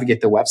people navigate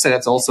the website?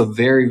 That's also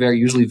very, very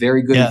usually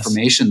very good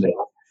information there.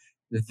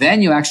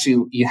 Then you have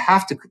to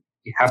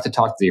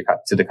talk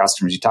to the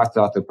customers. You talk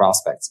to the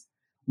prospects.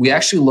 We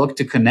actually look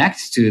to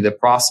connect to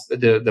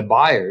the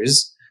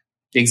buyers,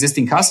 the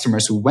existing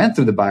customers who went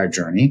through the buyer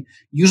journey.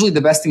 Usually, the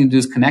best thing to do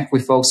is connect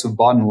with folks who've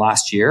bought in the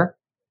last year,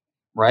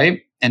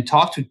 right? And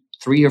talk to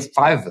 3 or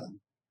 5 of them.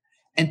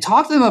 And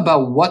talk to them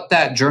about what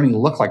that journey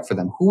looked like for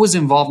them. Who was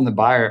involved in the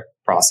buyer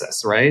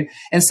process, right?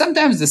 And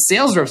sometimes the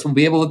sales reps will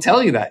be able to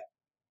tell you that.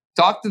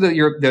 Talk to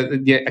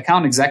the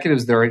account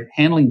executives that are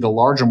handling the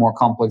larger, more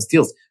complex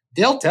deals.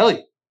 They'll tell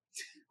you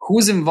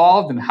who's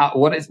involved and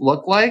what it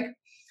looked like.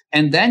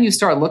 And then you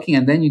start looking,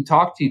 and then you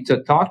try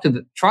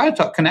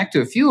to connect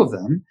to a few of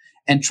them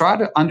and try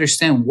to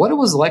understand what it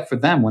was like for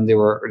them when they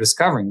were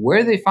discovering. Where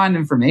did they find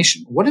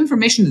information? What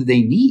information did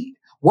they need?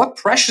 What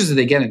pressures did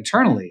they get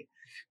internally?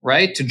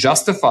 Right? To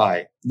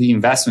justify the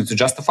investment, to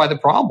justify the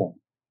problem.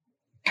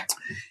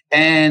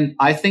 And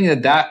I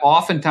think that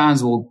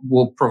oftentimes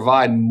will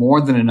provide more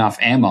than enough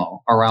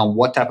ammo around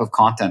what type of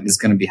content is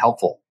going to be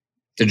helpful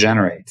to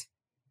generate.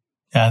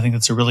 Yeah, I think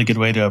that's a really good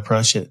way to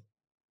approach it.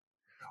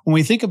 When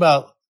we think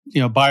about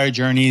buyer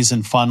journeys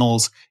and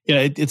funnels,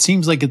 it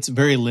seems like it's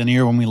very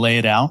linear when we lay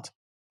it out,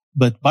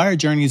 but buyer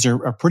journeys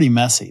are pretty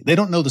messy. They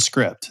don't know the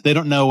script. They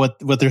don't know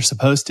what they're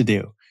supposed to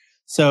do.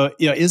 So,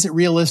 is it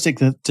realistic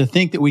to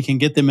think that we can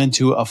get them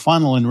into a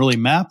funnel and really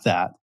map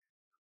that,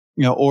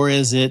 or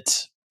is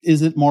it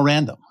more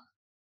random?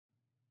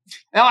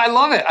 No, I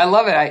love it.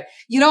 I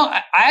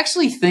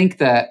actually think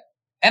that,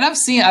 and I've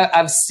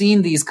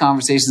seen these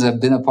conversations. I've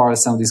been a part of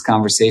some of these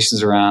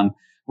conversations around,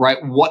 right?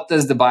 What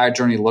does the buyer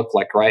journey look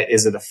like, right?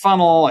 Is it a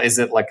funnel? Is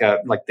it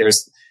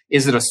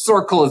is it a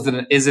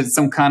circle? Is it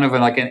some kind of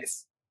a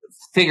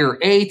figure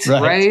eight,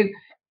 right?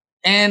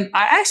 And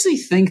I actually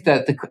think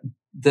that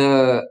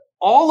the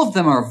all of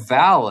them are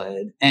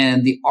valid,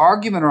 and the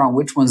argument around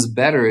which one's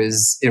better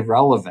is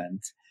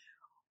irrelevant.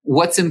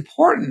 What's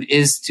important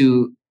is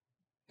to,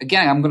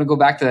 again, I'm going to go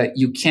back to that.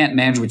 You can't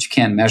manage what you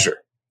can't measure.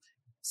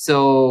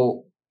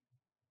 So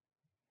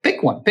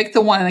pick one. Pick the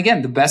one. And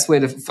again, the best way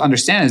to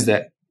understand is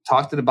that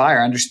talk to the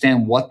buyer,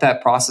 understand what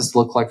that process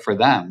looked like for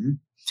them,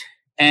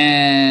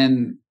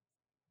 and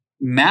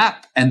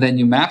then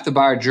you map the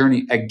buyer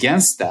journey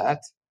against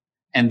that,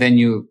 and then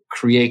you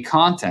create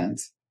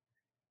content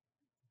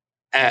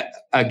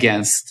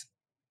against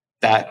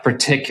that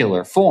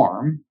particular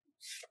form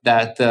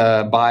that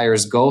the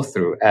buyers go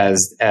through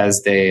as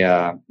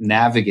they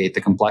navigate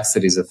the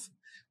complexities of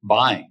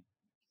buying.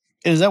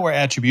 Is that where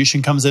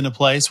attribution comes into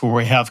place, where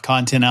we have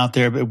content out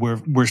there, but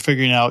we're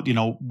figuring out,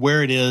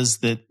 where it is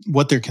that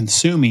what they're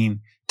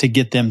consuming to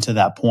get them to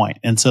that point?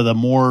 And so the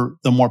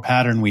more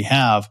pattern we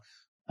have,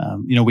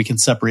 we can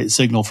separate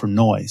signal from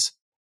noise.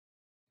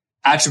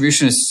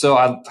 Attribution is so,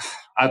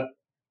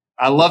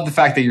 I love the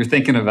fact that you're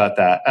thinking about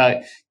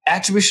that.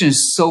 Attribution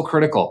is so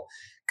critical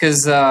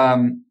because,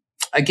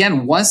 again,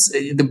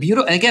 you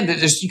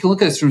can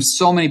look at this from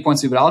so many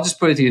points of view, but I'll just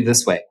put it to you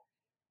this way.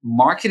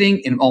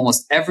 Marketing in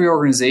almost every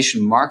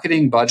organization,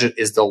 marketing budget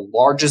is the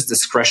largest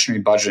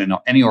discretionary budget in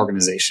any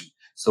organization.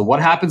 So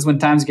what happens when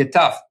times get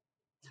tough?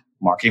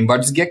 Marketing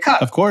budgets get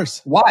cut. Of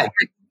course. Why?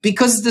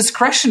 Because it's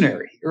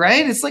discretionary,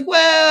 right? It's like,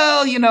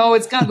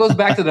 it kind of goes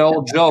back to the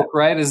old joke,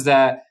 right? Is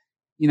that,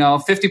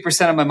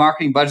 50% of my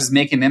marketing budget is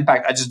making an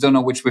impact. I just don't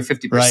know which way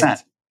 50%. Right.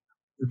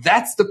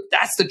 That's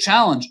the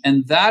challenge.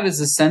 And that is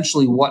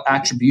essentially what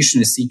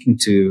attribution is seeking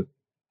to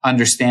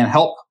understand,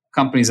 help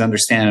companies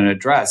understand and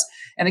address.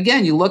 And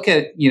again, you look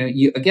at,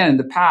 in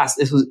the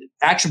past,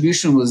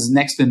 attribution was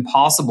next to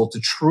impossible to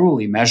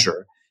truly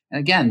measure. And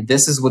again,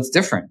 this is what's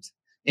different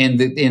in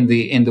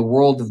the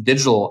world of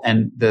digital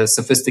and the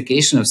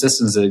sophistication of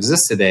systems that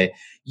exist today.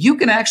 You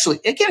can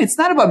actually, again, it's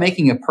not about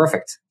making it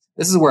perfect.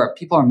 This is where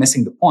people are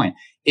missing the point.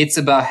 It's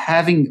about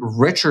having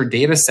richer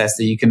data sets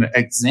that you can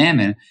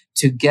examine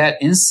to get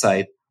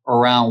insight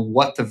around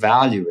what the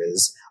value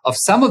is of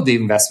some of the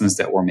investments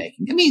that we're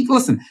making. I mean,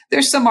 listen,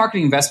 there's some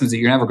marketing investments that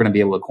you're never going to be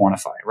able to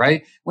quantify,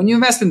 right? When you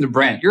invest in the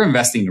brand, you're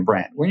investing in the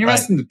brand. When you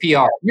invest in the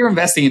PR, you're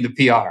investing in the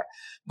PR.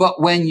 But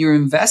when you're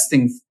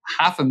investing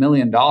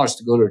 $500,000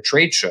 to go to a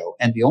trade show,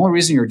 and the only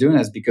reason you're doing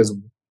that is because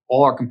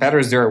all our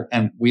competitors there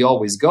and we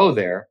always go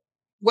there,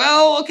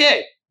 well,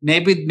 okay,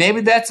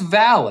 maybe that's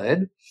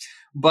valid,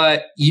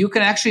 but you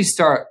can actually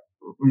start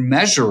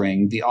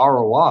measuring the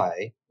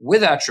ROI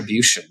with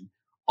attribution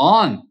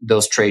on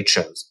those trade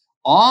shows,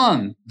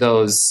 on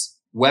those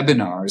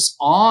webinars,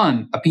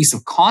 on a piece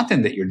of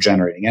content that you're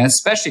generating. And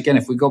especially, again,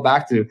 if we go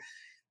back to,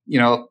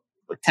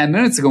 10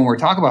 minutes ago when we were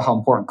talking about how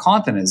important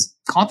content is,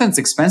 content's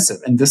expensive.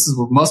 And this is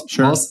what most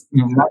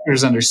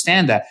marketers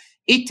understand, that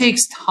it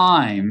takes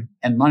time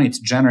and money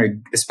to generate,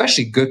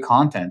 especially good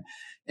content.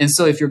 And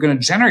so if you're going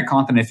to generate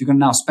content, if you're going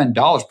to now spend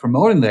dollars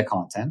promoting that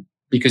content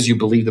because you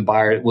believe the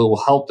buyer will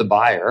help the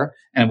buyer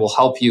and will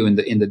help you in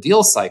the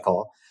deal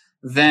cycle,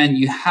 then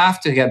you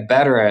have to get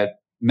better at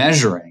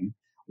measuring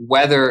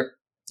whether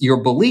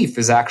your belief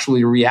is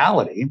actually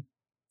reality.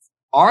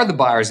 Are the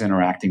buyers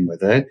interacting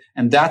with it?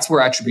 And that's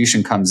where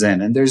attribution comes in.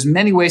 And there's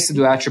many ways to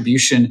do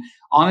attribution.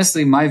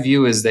 Honestly, my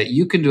view is that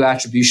you can do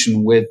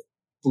attribution with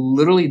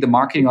literally the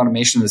marketing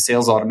automation, the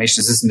sales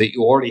automation system that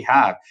you already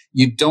have.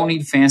 You don't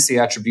need fancy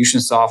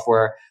attribution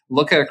software.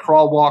 Look at a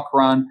crawl, walk,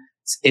 run.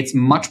 It's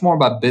much more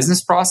about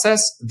business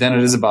process than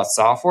it is about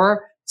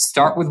software.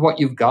 Start with what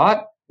you've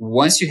got.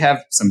 Once you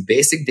have some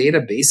basic data,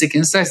 basic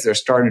insights that are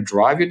starting to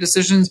drive your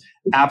decisions,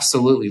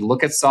 absolutely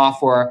look at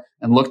software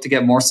and look to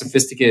get more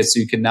sophisticated so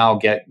you can now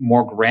get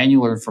more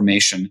granular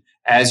information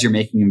as you're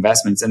making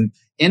investments. And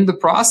in the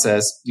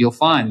process, you'll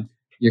find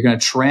you're going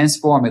to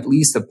transform at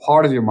least a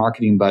part of your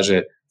marketing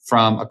budget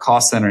from a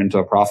cost center into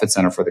a profit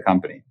center for the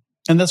company.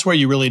 And that's where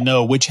you really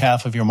know which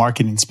half of your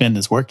marketing spend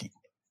is working,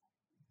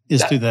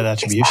 is through that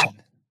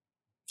attribution.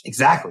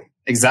 Exactly.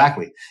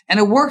 And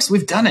it works.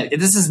 We've done it.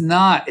 It's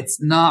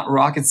not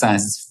rocket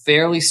science. It's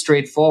fairly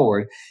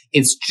straightforward.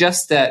 It's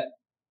just that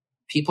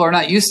people are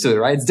not used to it,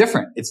 right? It's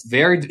different.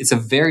 It's a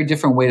very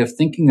different way of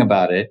thinking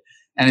about it.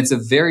 And it's a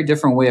very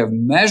different way of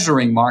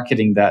measuring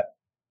marketing that,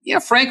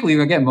 frankly,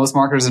 again, most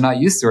marketers are not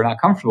used to or not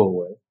comfortable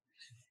with.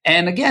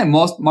 And again,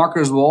 most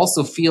marketers will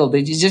also feel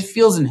it just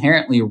feels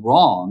inherently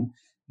wrong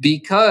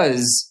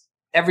because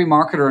every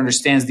marketer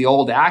understands the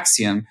old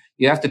axiom: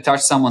 you have to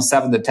touch someone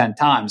 7 to 10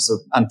 times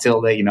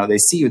until they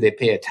see you, they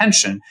pay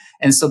attention.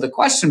 And so the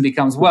question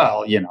becomes,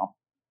 well,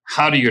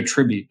 how do you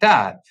attribute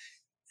that?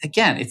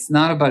 Again, it's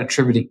not about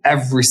attributing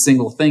every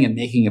single thing and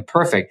making it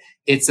perfect.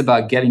 It's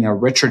about getting a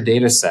richer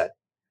data set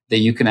that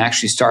you can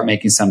actually start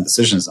making some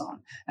decisions on.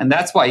 And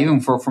that's why,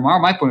 even from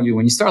my point of view,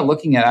 when you start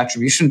looking at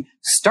attribution,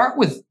 start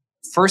with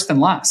first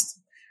and last.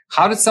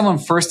 How did someone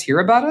first hear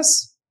about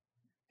us?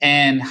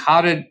 And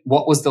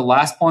what was the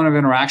last point of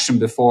interaction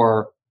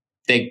before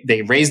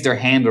they raised their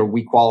hand or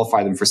we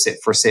qualify them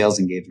for sales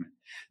engagement?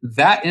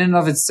 That in and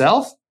of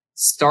itself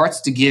starts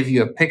to give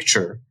you a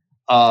picture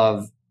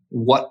of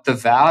what the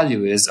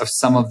value is of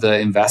some of the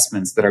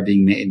investments that are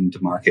being made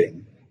into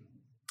marketing.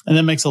 And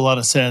that makes a lot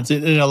of sense. I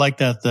like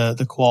that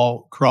the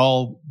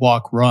crawl,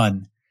 walk,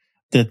 run.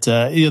 That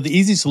the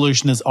easy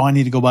solution is, I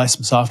need to go buy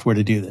some software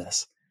to do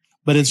this.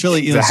 But it's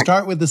really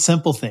start with the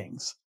simple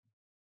things.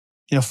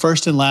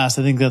 First and last.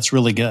 I think that's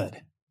really good.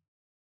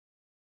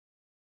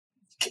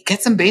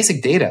 Get some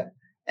basic data.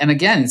 And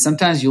again,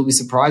 sometimes you'll be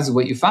surprised at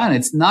what you find.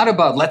 It's not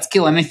about let's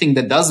kill anything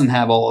that doesn't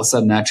have all of a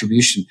sudden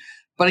attribution.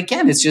 But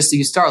again, it's just that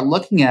you start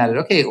looking at it.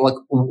 Okay, like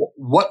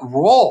what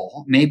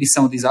role maybe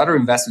some of these other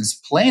investments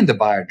play in the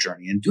buyer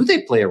journey, and do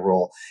they play a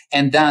role?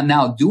 And then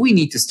now, do we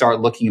need to start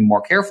looking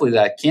more carefully at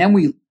that? Can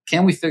we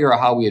figure out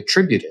how we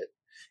attribute it?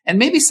 And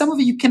maybe some of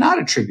it you cannot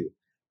attribute,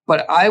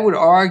 but I would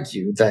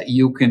argue that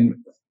you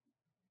can.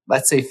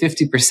 Let's say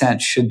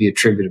 50% should be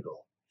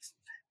attributable.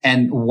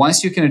 And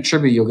once you can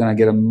attribute, you're going to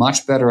get a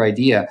much better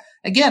idea.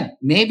 Again,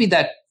 maybe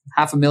that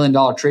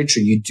 $500,000 trade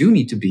show you do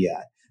need to be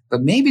at.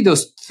 But maybe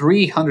those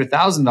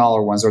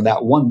 $300,000 ones or that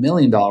 $1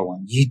 million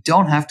one, you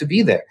don't have to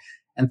be there.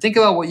 And think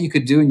about what you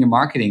could do in your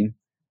marketing.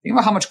 Think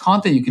about how much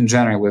content you can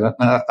generate with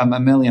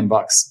 $1 million.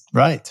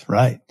 Right.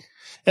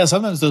 Yeah,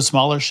 sometimes those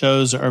smaller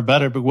shows are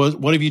better. But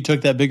what if you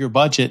took that bigger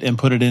budget and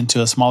put it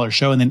into a smaller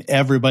show, and then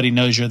everybody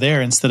knows you're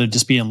there instead of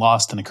just being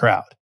lost in a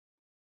crowd?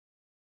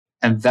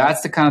 And that's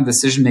the kind of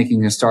decision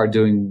making you start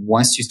doing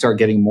once you start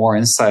getting more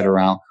insight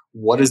around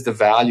what is the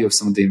value of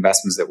some of the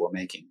investments that we're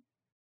making.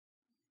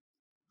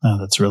 Oh,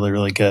 that's really,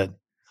 really good.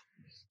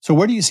 So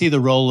where do you see the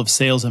role of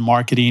sales and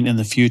marketing in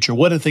the future?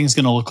 What are things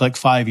going to look like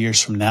 5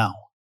 years from now?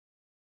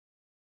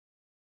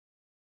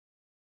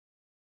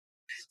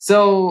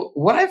 So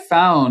what I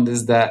found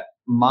is that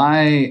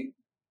I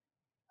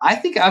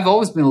think I've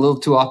always been a little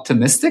too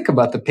optimistic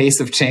about the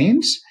pace of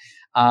change,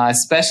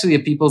 especially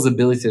of people's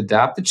ability to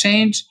adapt to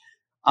change.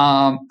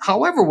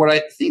 However, what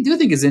I do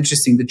think is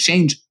interesting, the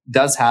change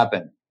does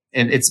happen,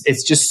 and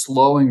it's just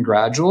slow and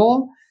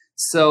gradual.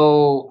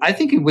 So I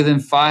think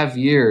within 5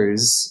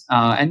 years,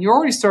 and you're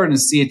already starting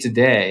to see it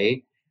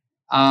today.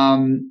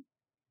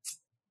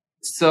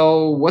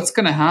 So what's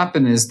going to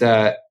happen is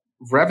that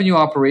revenue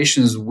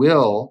operations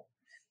will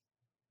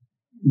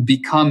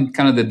become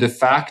kind of the de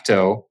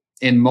facto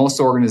in most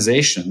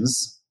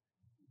organizations.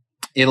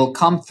 It'll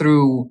come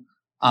through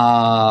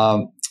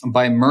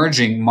by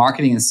merging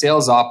marketing and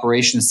sales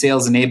operations,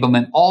 sales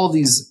enablement, all of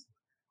these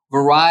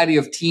variety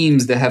of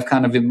teams that have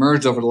kind of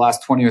emerged over the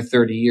last 20 or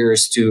 30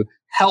 years to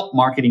help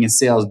marketing and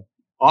sales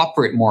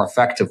operate more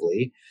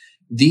effectively.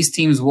 These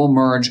teams will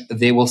merge.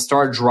 They will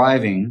start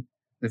driving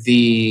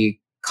the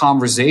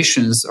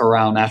conversations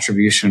around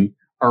attribution,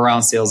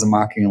 around sales and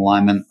marketing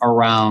alignment,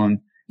 around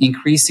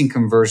increasing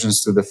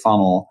conversions through the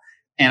funnel.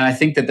 And I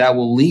think that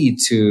will lead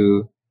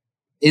to,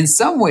 in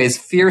some ways,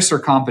 fiercer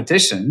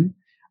competition.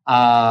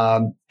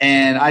 And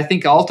I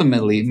think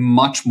ultimately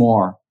much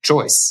more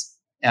choice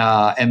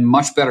and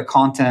much better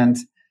content.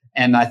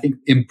 And I think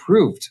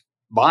improved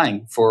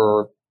buying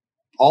for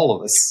all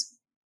of us.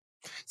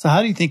 So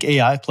how do you think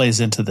AI plays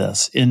into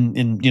this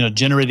in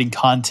generating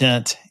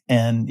content?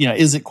 And,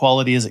 is it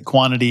quality? Is it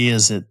quantity?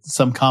 Is it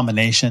some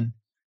combination?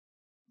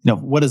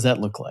 What does that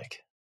look like?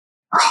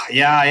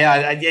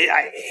 Yeah.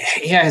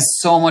 It has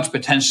so much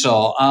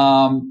potential.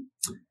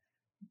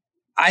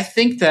 I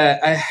think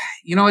that,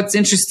 it's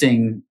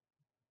interesting.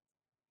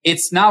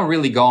 It's now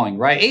really going,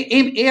 right?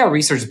 AI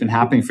research has been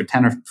happening for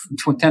 10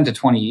 to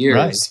 20 years.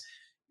 Right.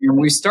 And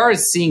we started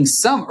seeing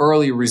some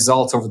early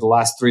results over the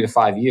last 3 to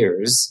 5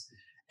 years.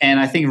 And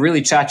I think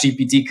really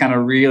ChatGPT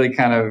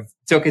kind of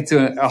took it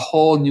to a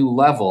whole new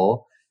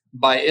level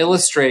by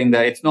illustrating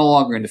that it's no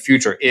longer in the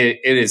future. It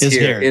is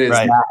here. It is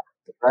right. now,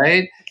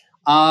 right?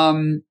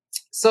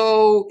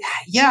 So,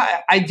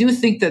 yeah, I do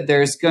think that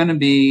there's going to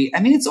be,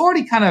 it's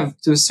already kind of,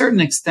 to a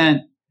certain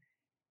extent,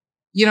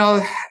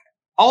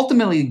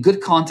 ultimately good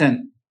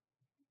content,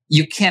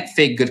 you can't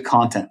fake good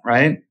content,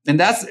 right? And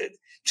that's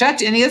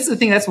the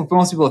thing, that's what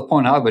most people have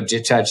pointed out about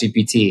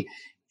ChatGPT.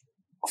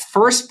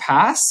 First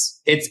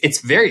pass,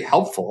 it's very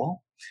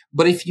helpful,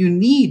 but if you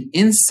need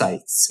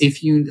insights,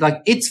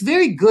 it's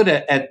very good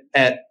at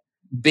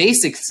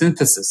basic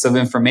synthesis of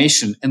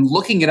information and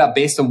looking it up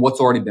based on what's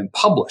already been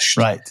published.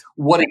 Right.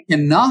 What it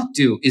cannot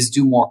do is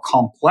do more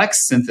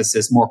complex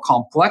synthesis, more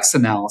complex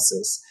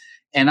analysis.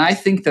 And I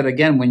think that,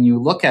 again, when you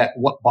look at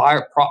what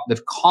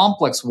the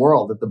complex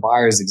world that the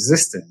buyers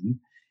exist in,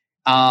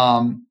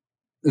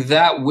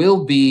 that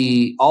will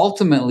be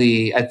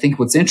ultimately, I think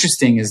what's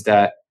interesting is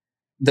that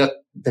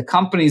the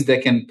companies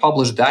that can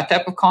publish that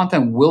type of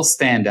content will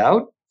stand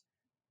out.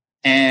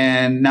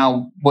 And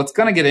now what's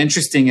going to get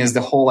interesting is the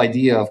whole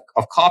idea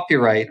of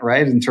copyright,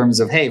 right? In terms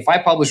of, hey, if I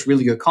publish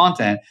really good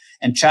content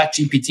and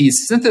ChatGPT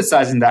is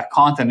synthesizing that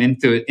content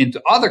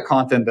into other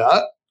content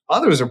that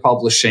others are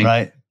publishing,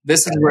 right,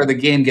 this is where the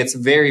game gets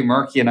very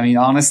murky. And I mean,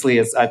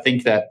 honestly, I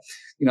think that,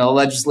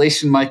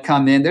 legislation might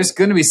come in. There's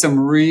going to be some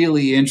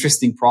really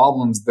interesting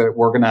problems that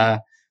we're going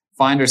to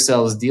find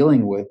ourselves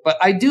dealing with. But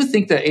I do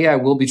think that AI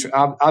will be,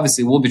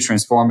 obviously will be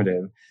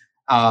transformative.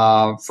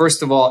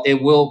 First of all,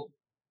 it will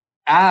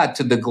add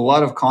to the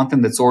glut of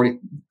content that's already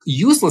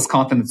useless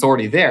content that's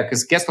already there.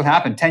 Because guess what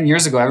happened? 10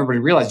 years ago, everybody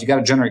realized you got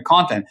to generate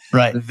content.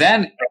 Right.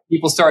 Then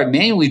people started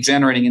manually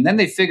generating. And then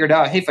they figured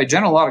out, hey, if I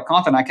generate a lot of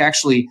content, I can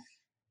actually,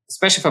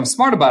 especially if I'm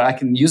smart about it, I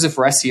can use it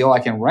for SEO. I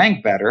can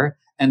rank better.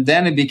 And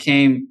then it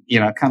became,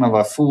 kind of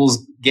a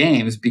fool's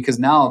games, because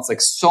now it's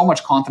like so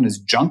much content is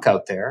junk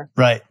out there.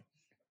 Right.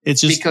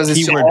 It's just because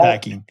keyword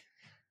packing.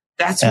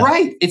 That's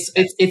right.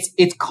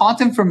 It's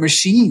content for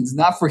machines,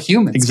 not for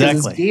humans.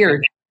 Exactly. It's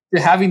geared to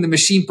having the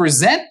machine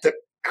present the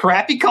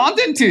crappy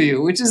content to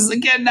you, which is,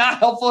 again, not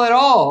helpful at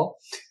all,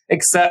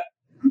 except,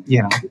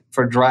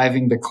 for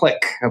driving the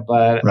click.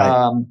 But,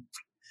 right.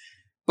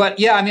 But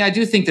yeah, I mean, I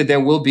do think that there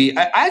will be,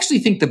 I actually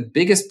think the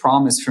biggest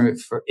promise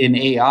for in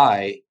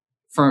AI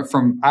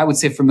from I would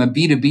say from a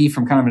B2B,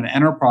 from kind of an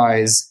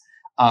enterprise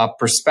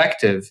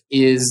perspective,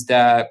 is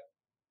that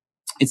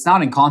it's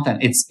not in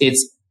content.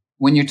 It's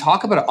when you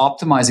talk about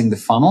optimizing the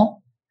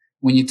funnel,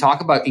 when you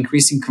talk about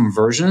increasing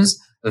conversions,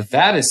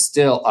 that is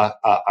still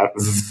a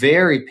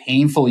very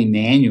painfully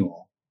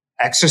manual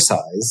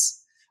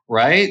exercise,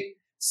 right?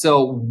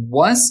 So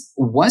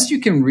once you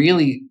can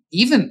really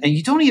and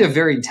you don't need a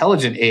very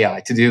intelligent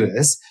AI to do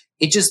this,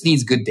 it just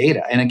needs good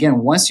data. And again,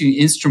 once you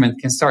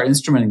can start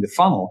instrumenting the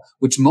funnel,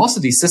 which most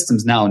of these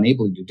systems now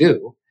enable you to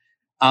do,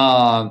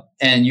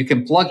 and you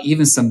can plug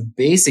even some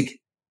basic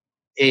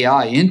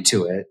AI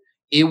into it,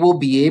 it will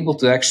be able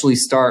to actually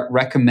start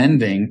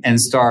recommending and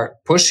start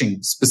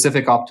pushing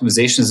specific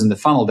optimizations in the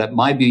funnel that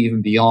might be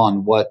even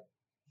beyond what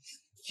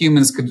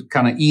humans could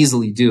kind of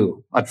easily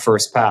do at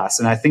first pass.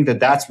 And I think that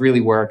that's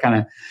really where kind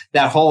of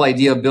that whole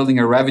idea of building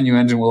a revenue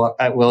engine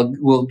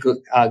will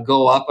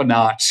go up a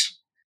notch.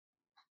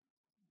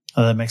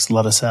 Oh, that makes a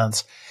lot of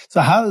sense.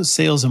 So how does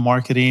sales and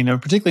marketing, or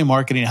particularly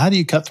marketing, how do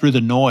you cut through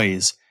the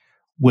noise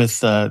with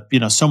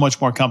so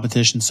much more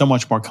competition, so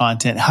much more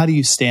content? How do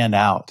you stand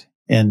out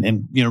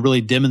and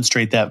really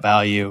demonstrate that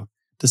value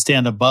to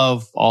stand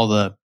above all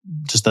the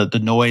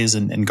noise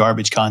and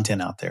garbage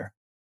content out there?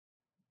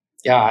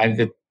 Yeah,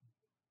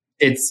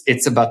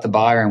 it's about the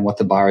buyer and what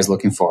the buyer is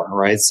looking for,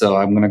 right? So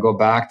I'm going to go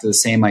back to the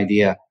same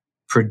idea: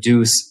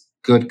 produce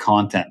good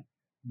content,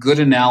 good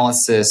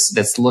analysis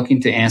that's looking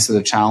to answer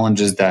the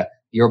challenges that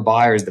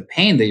the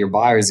pain that your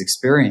buyer is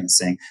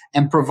experiencing,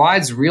 and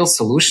provides real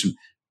solution.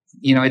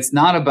 It's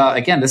not about,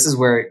 again, this is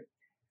where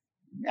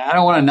I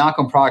don't want to knock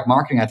on product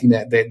marketing. I think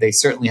that they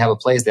certainly have a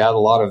place. They add a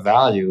lot of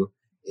value.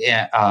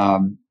 Yeah.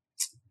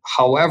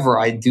 However,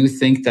 I do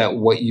think that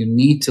what you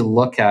need to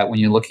look at when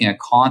you're looking at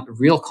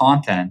real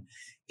content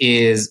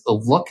is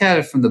look at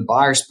it from the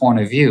buyer's point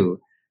of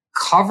view,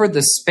 cover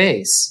the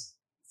space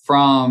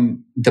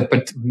from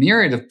the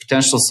myriad of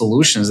potential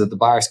solutions that the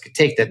buyers could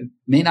take that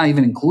may not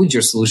even include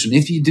your solution.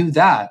 If you do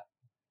that,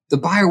 the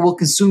buyer will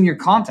consume your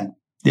content.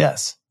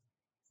 Yes.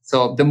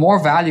 So the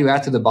more value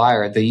add to the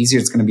buyer, the easier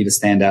it's going to be to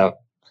stand out.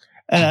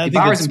 And the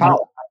buyer's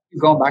empowered.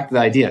 Going back to the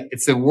idea,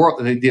 it's the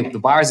world. The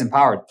buyer's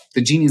empowered.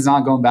 The genie is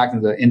not going back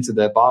into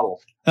the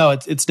bottle. No,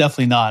 it's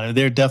definitely not.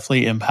 They're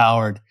definitely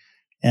empowered,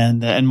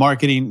 and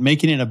marketing,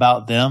 making it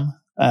about them.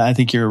 I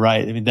think you're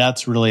right. I mean,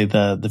 that's really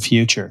the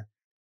future,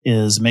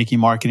 is making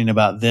marketing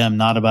about them,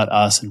 not about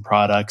us and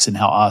products and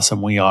how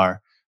awesome we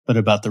are, but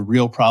about the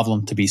real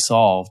problem to be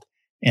solved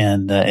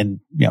and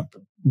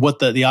what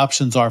the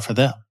options are for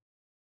them.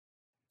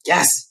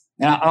 Yes,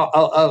 and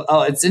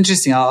I'll it's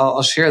interesting.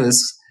 I'll share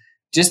this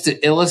just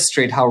to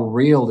illustrate how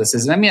real this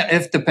is. I mean,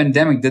 if the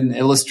pandemic didn't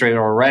illustrate it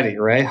already,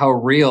 right? How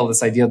real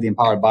this idea of the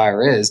empowered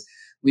buyer is.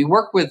 We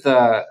work with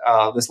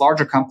this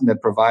larger company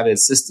that provided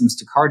systems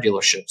to car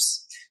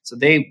dealerships. So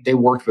they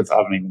worked with, I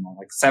don't even know,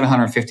 like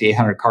 750,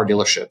 800 car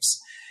dealerships.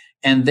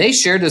 And they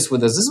shared this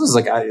with us. This was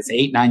like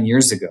 8-9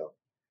 years ago,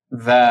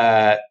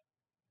 that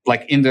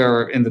like in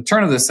the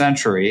turn of the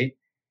century,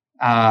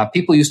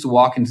 people used to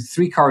walk into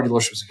 3 car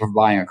dealerships for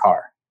buying a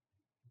car.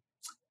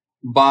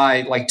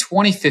 By like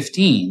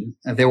 2015,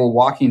 they were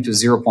walking into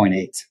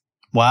 0.8.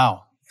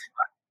 Wow.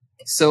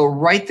 So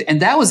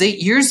and that was 8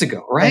 years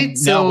ago, right?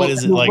 Now so what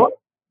is it, like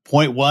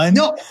 0.1?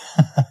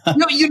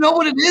 No, you know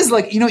what it is?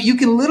 Like, you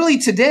can literally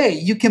today,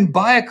 you can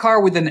buy a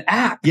car with an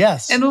app.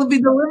 Yes. And it'll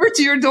be delivered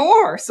to your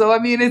door. So, I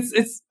mean,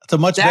 it's a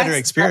much better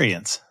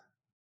experience.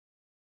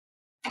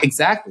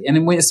 Exactly.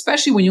 And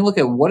especially when you look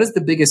at what is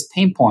the biggest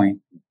pain point.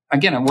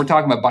 Again, we're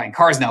talking about buying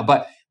cars now,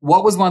 but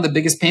what was one of the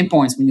biggest pain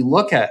points when you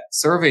look at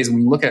surveys,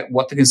 when you look at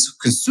what the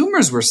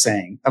consumers were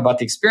saying about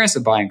the experience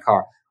of buying a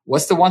car?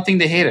 what's the one thing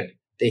they hated?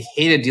 They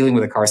hated dealing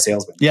with a car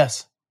salesman.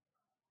 Yes.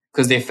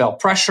 Because they felt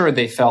pressure.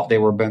 They felt they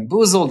were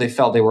bamboozled. They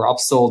felt they were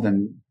upsold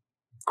and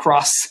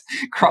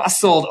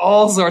cross-sold,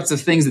 all sorts of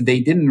things that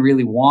they didn't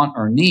really want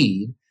or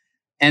need.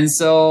 And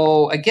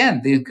so,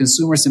 again, the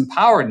consumer's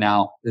empowered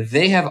now.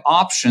 They have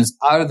options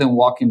other than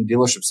walking in the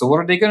dealership. So what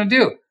are they going to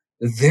do?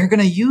 They're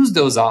going to use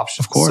those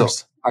options. Of course.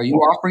 So are you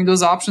offering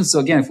those options? So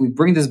again, if we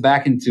bring this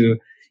back into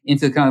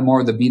kind of more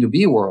of the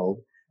B2B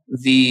world,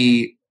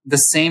 the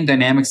same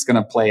dynamic is going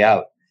to play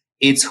out.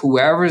 It's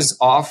whoever's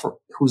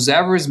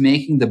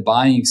making the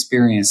buying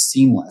experience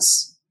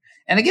seamless.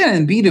 And again,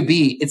 in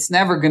B2B, it's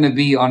never going to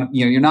be on,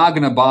 you're not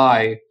going to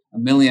buy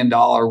 $1 million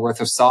worth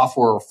of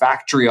software or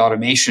factory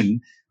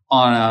automation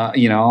on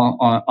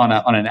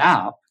an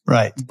app.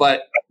 Right.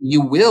 But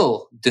you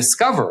will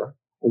discover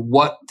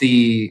what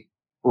the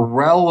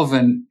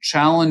relevant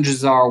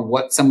challenges are,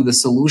 what some of the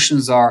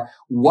solutions are,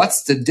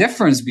 what's the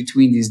difference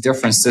between these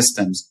different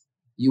systems.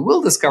 You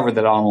will discover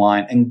that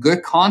online, and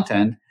good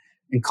content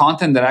and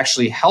content that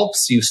actually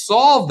helps you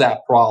solve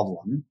that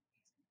problem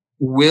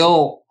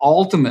will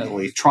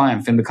ultimately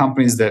triumph, and the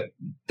companies that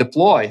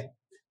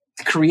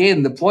create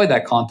and deploy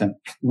that content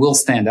will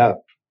stand out.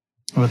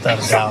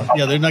 Without a doubt.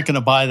 Yeah, they're not going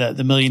to buy the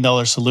 $1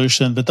 million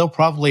solution, but they'll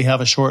probably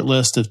have a short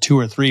list of 2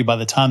 or 3 by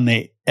the time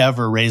they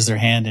ever raise their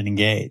hand and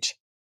engage.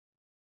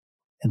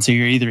 And so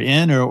you're either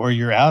in or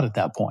you're out at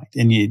that point,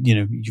 and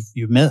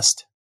you've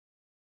missed.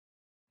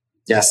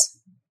 Yes,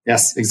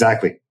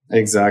 exactly.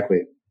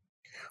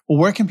 Well,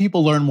 where can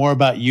people learn more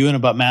about you and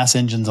about Mass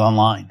Engines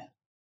online?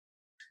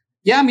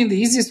 Yeah, I mean, the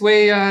easiest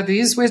way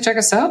to check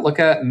us out, look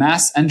at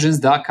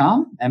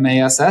massengines.com,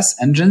 MASS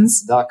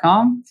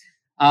engines.com.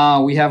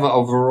 We have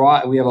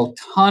a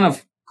ton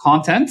of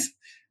content.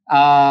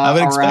 I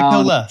would expect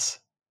no less.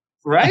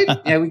 Right?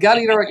 Yeah, we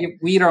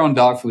eat our own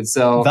dog food.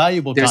 So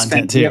valuable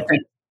content too.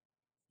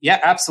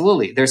 Yeah,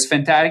 absolutely. There's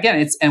fantastic,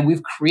 again, and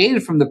we've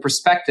created from the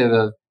perspective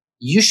of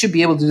you should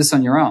be able to do this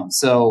on your own.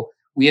 So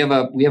we have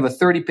a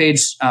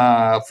 30-page,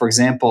 for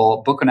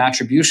example, ebook on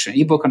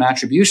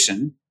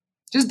attribution.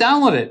 Just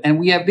download it. And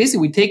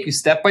we take you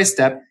step by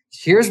step.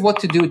 Here's what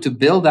to do to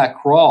build that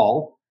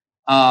crawl,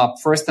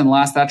 first and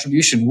last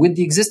attribution with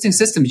the existing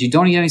systems. You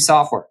don't need any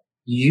software.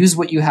 You use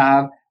what you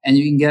have and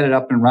you can get it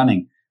up and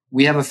running.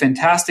 We have a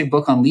fantastic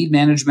book on lead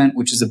management,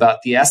 which is about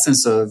the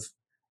essence of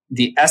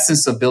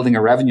building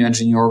a revenue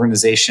engine in your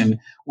organization.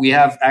 We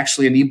have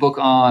actually an ebook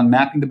on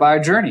mapping the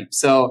buyer journey.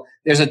 So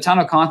there's a ton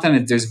of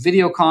content. There's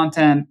video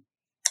content.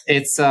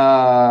 It's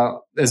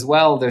as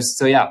well.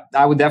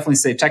 I would definitely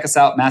say check us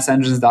out,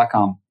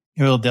 massengines.com.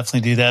 We'll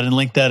definitely do that and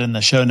link that in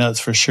the show notes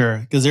for sure,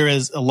 because there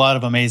is a lot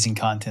of amazing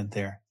content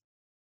there.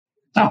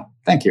 Oh,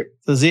 thank you.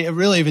 So Z, I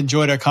really have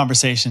enjoyed our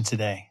conversation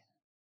today.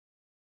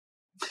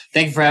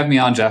 Thank you for having me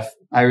on, Jeff.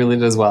 I really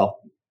did as well.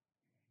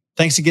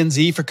 Thanks again,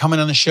 Z, for coming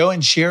on the show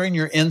and sharing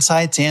your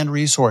insights and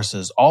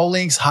resources. All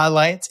links,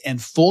 highlights,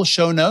 and full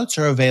show notes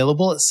are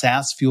available at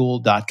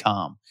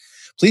sassfuel.com.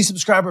 Please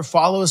subscribe or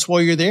follow us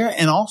while you're there,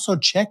 and also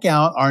check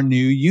out our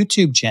new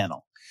YouTube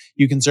channel.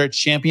 You can search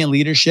Champion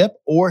Leadership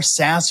or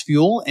SaaS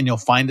Fuel, and you'll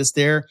find us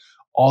there.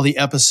 All the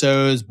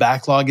episodes,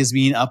 backlog is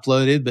being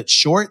uploaded, but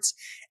shorts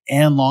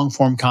and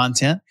long-form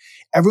content.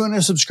 Everyone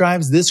who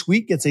subscribes this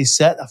week gets a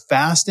set of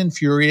Fast and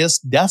Furious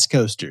desk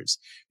coasters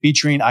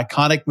featuring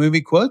iconic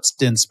movie quotes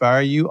to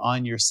inspire you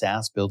on your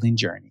SaaS building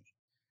journey.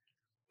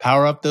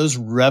 Power up those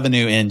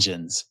revenue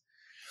engines.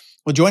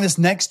 Well, join us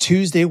next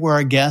Tuesday where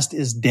our guest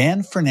is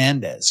Dan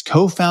Fernandez,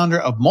 co-founder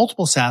of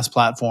multiple SaaS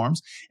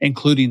platforms,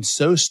 including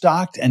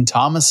SoStocked and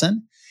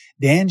Thomason.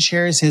 Dan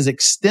shares his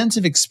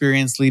extensive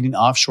experience leading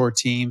offshore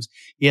teams.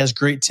 He has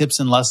great tips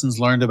and lessons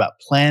learned about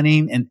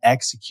planning and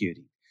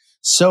executing.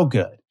 So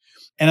good.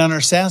 And on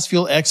our SaaS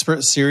Fuel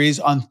Expert Series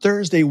on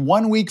Thursday,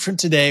 1 week from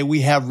today,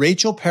 we have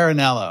Rachel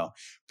Parinello,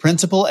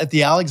 principal at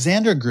the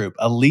Alexander Group,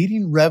 a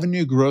leading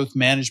revenue growth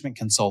management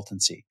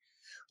consultancy.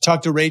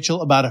 Talk to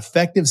Rachel about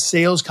effective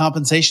sales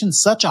compensation,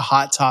 such a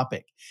hot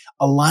topic,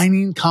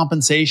 aligning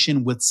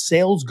compensation with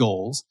sales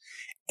goals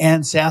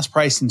and SaaS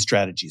pricing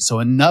strategies. So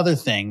another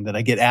thing that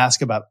I get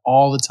asked about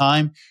all the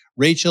time,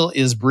 Rachel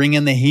is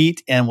bringing the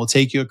heat and will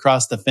take you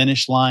across the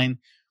finish line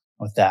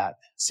with that.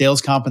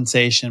 Sales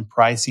compensation,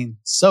 pricing,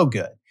 so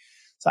good.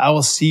 So I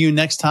will see you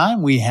next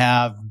time. We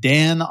have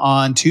Dan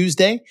on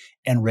Tuesday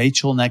and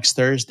Rachel next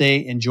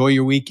Thursday. Enjoy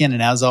your weekend.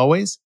 And as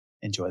always,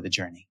 enjoy the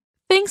journey.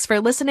 Thanks for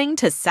listening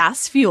to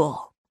SaaS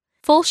Fuel.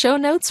 Full show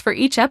notes for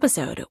each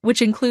episode,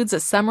 which includes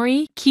a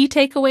summary, key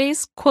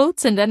takeaways,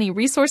 quotes, and any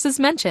resources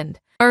mentioned,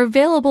 are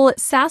available at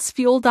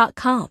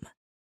sassfuel.com.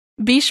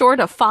 Be sure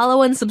to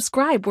follow and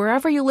subscribe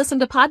wherever you listen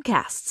to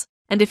podcasts.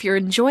 And if you're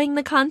enjoying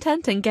the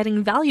content and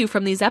getting value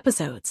from these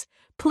episodes,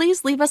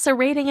 please leave us a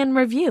rating and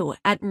review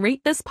at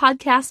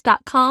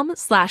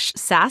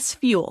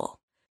ratethispodcast.com/sassfuel.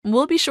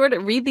 We'll be sure to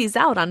read these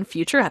out on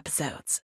future episodes.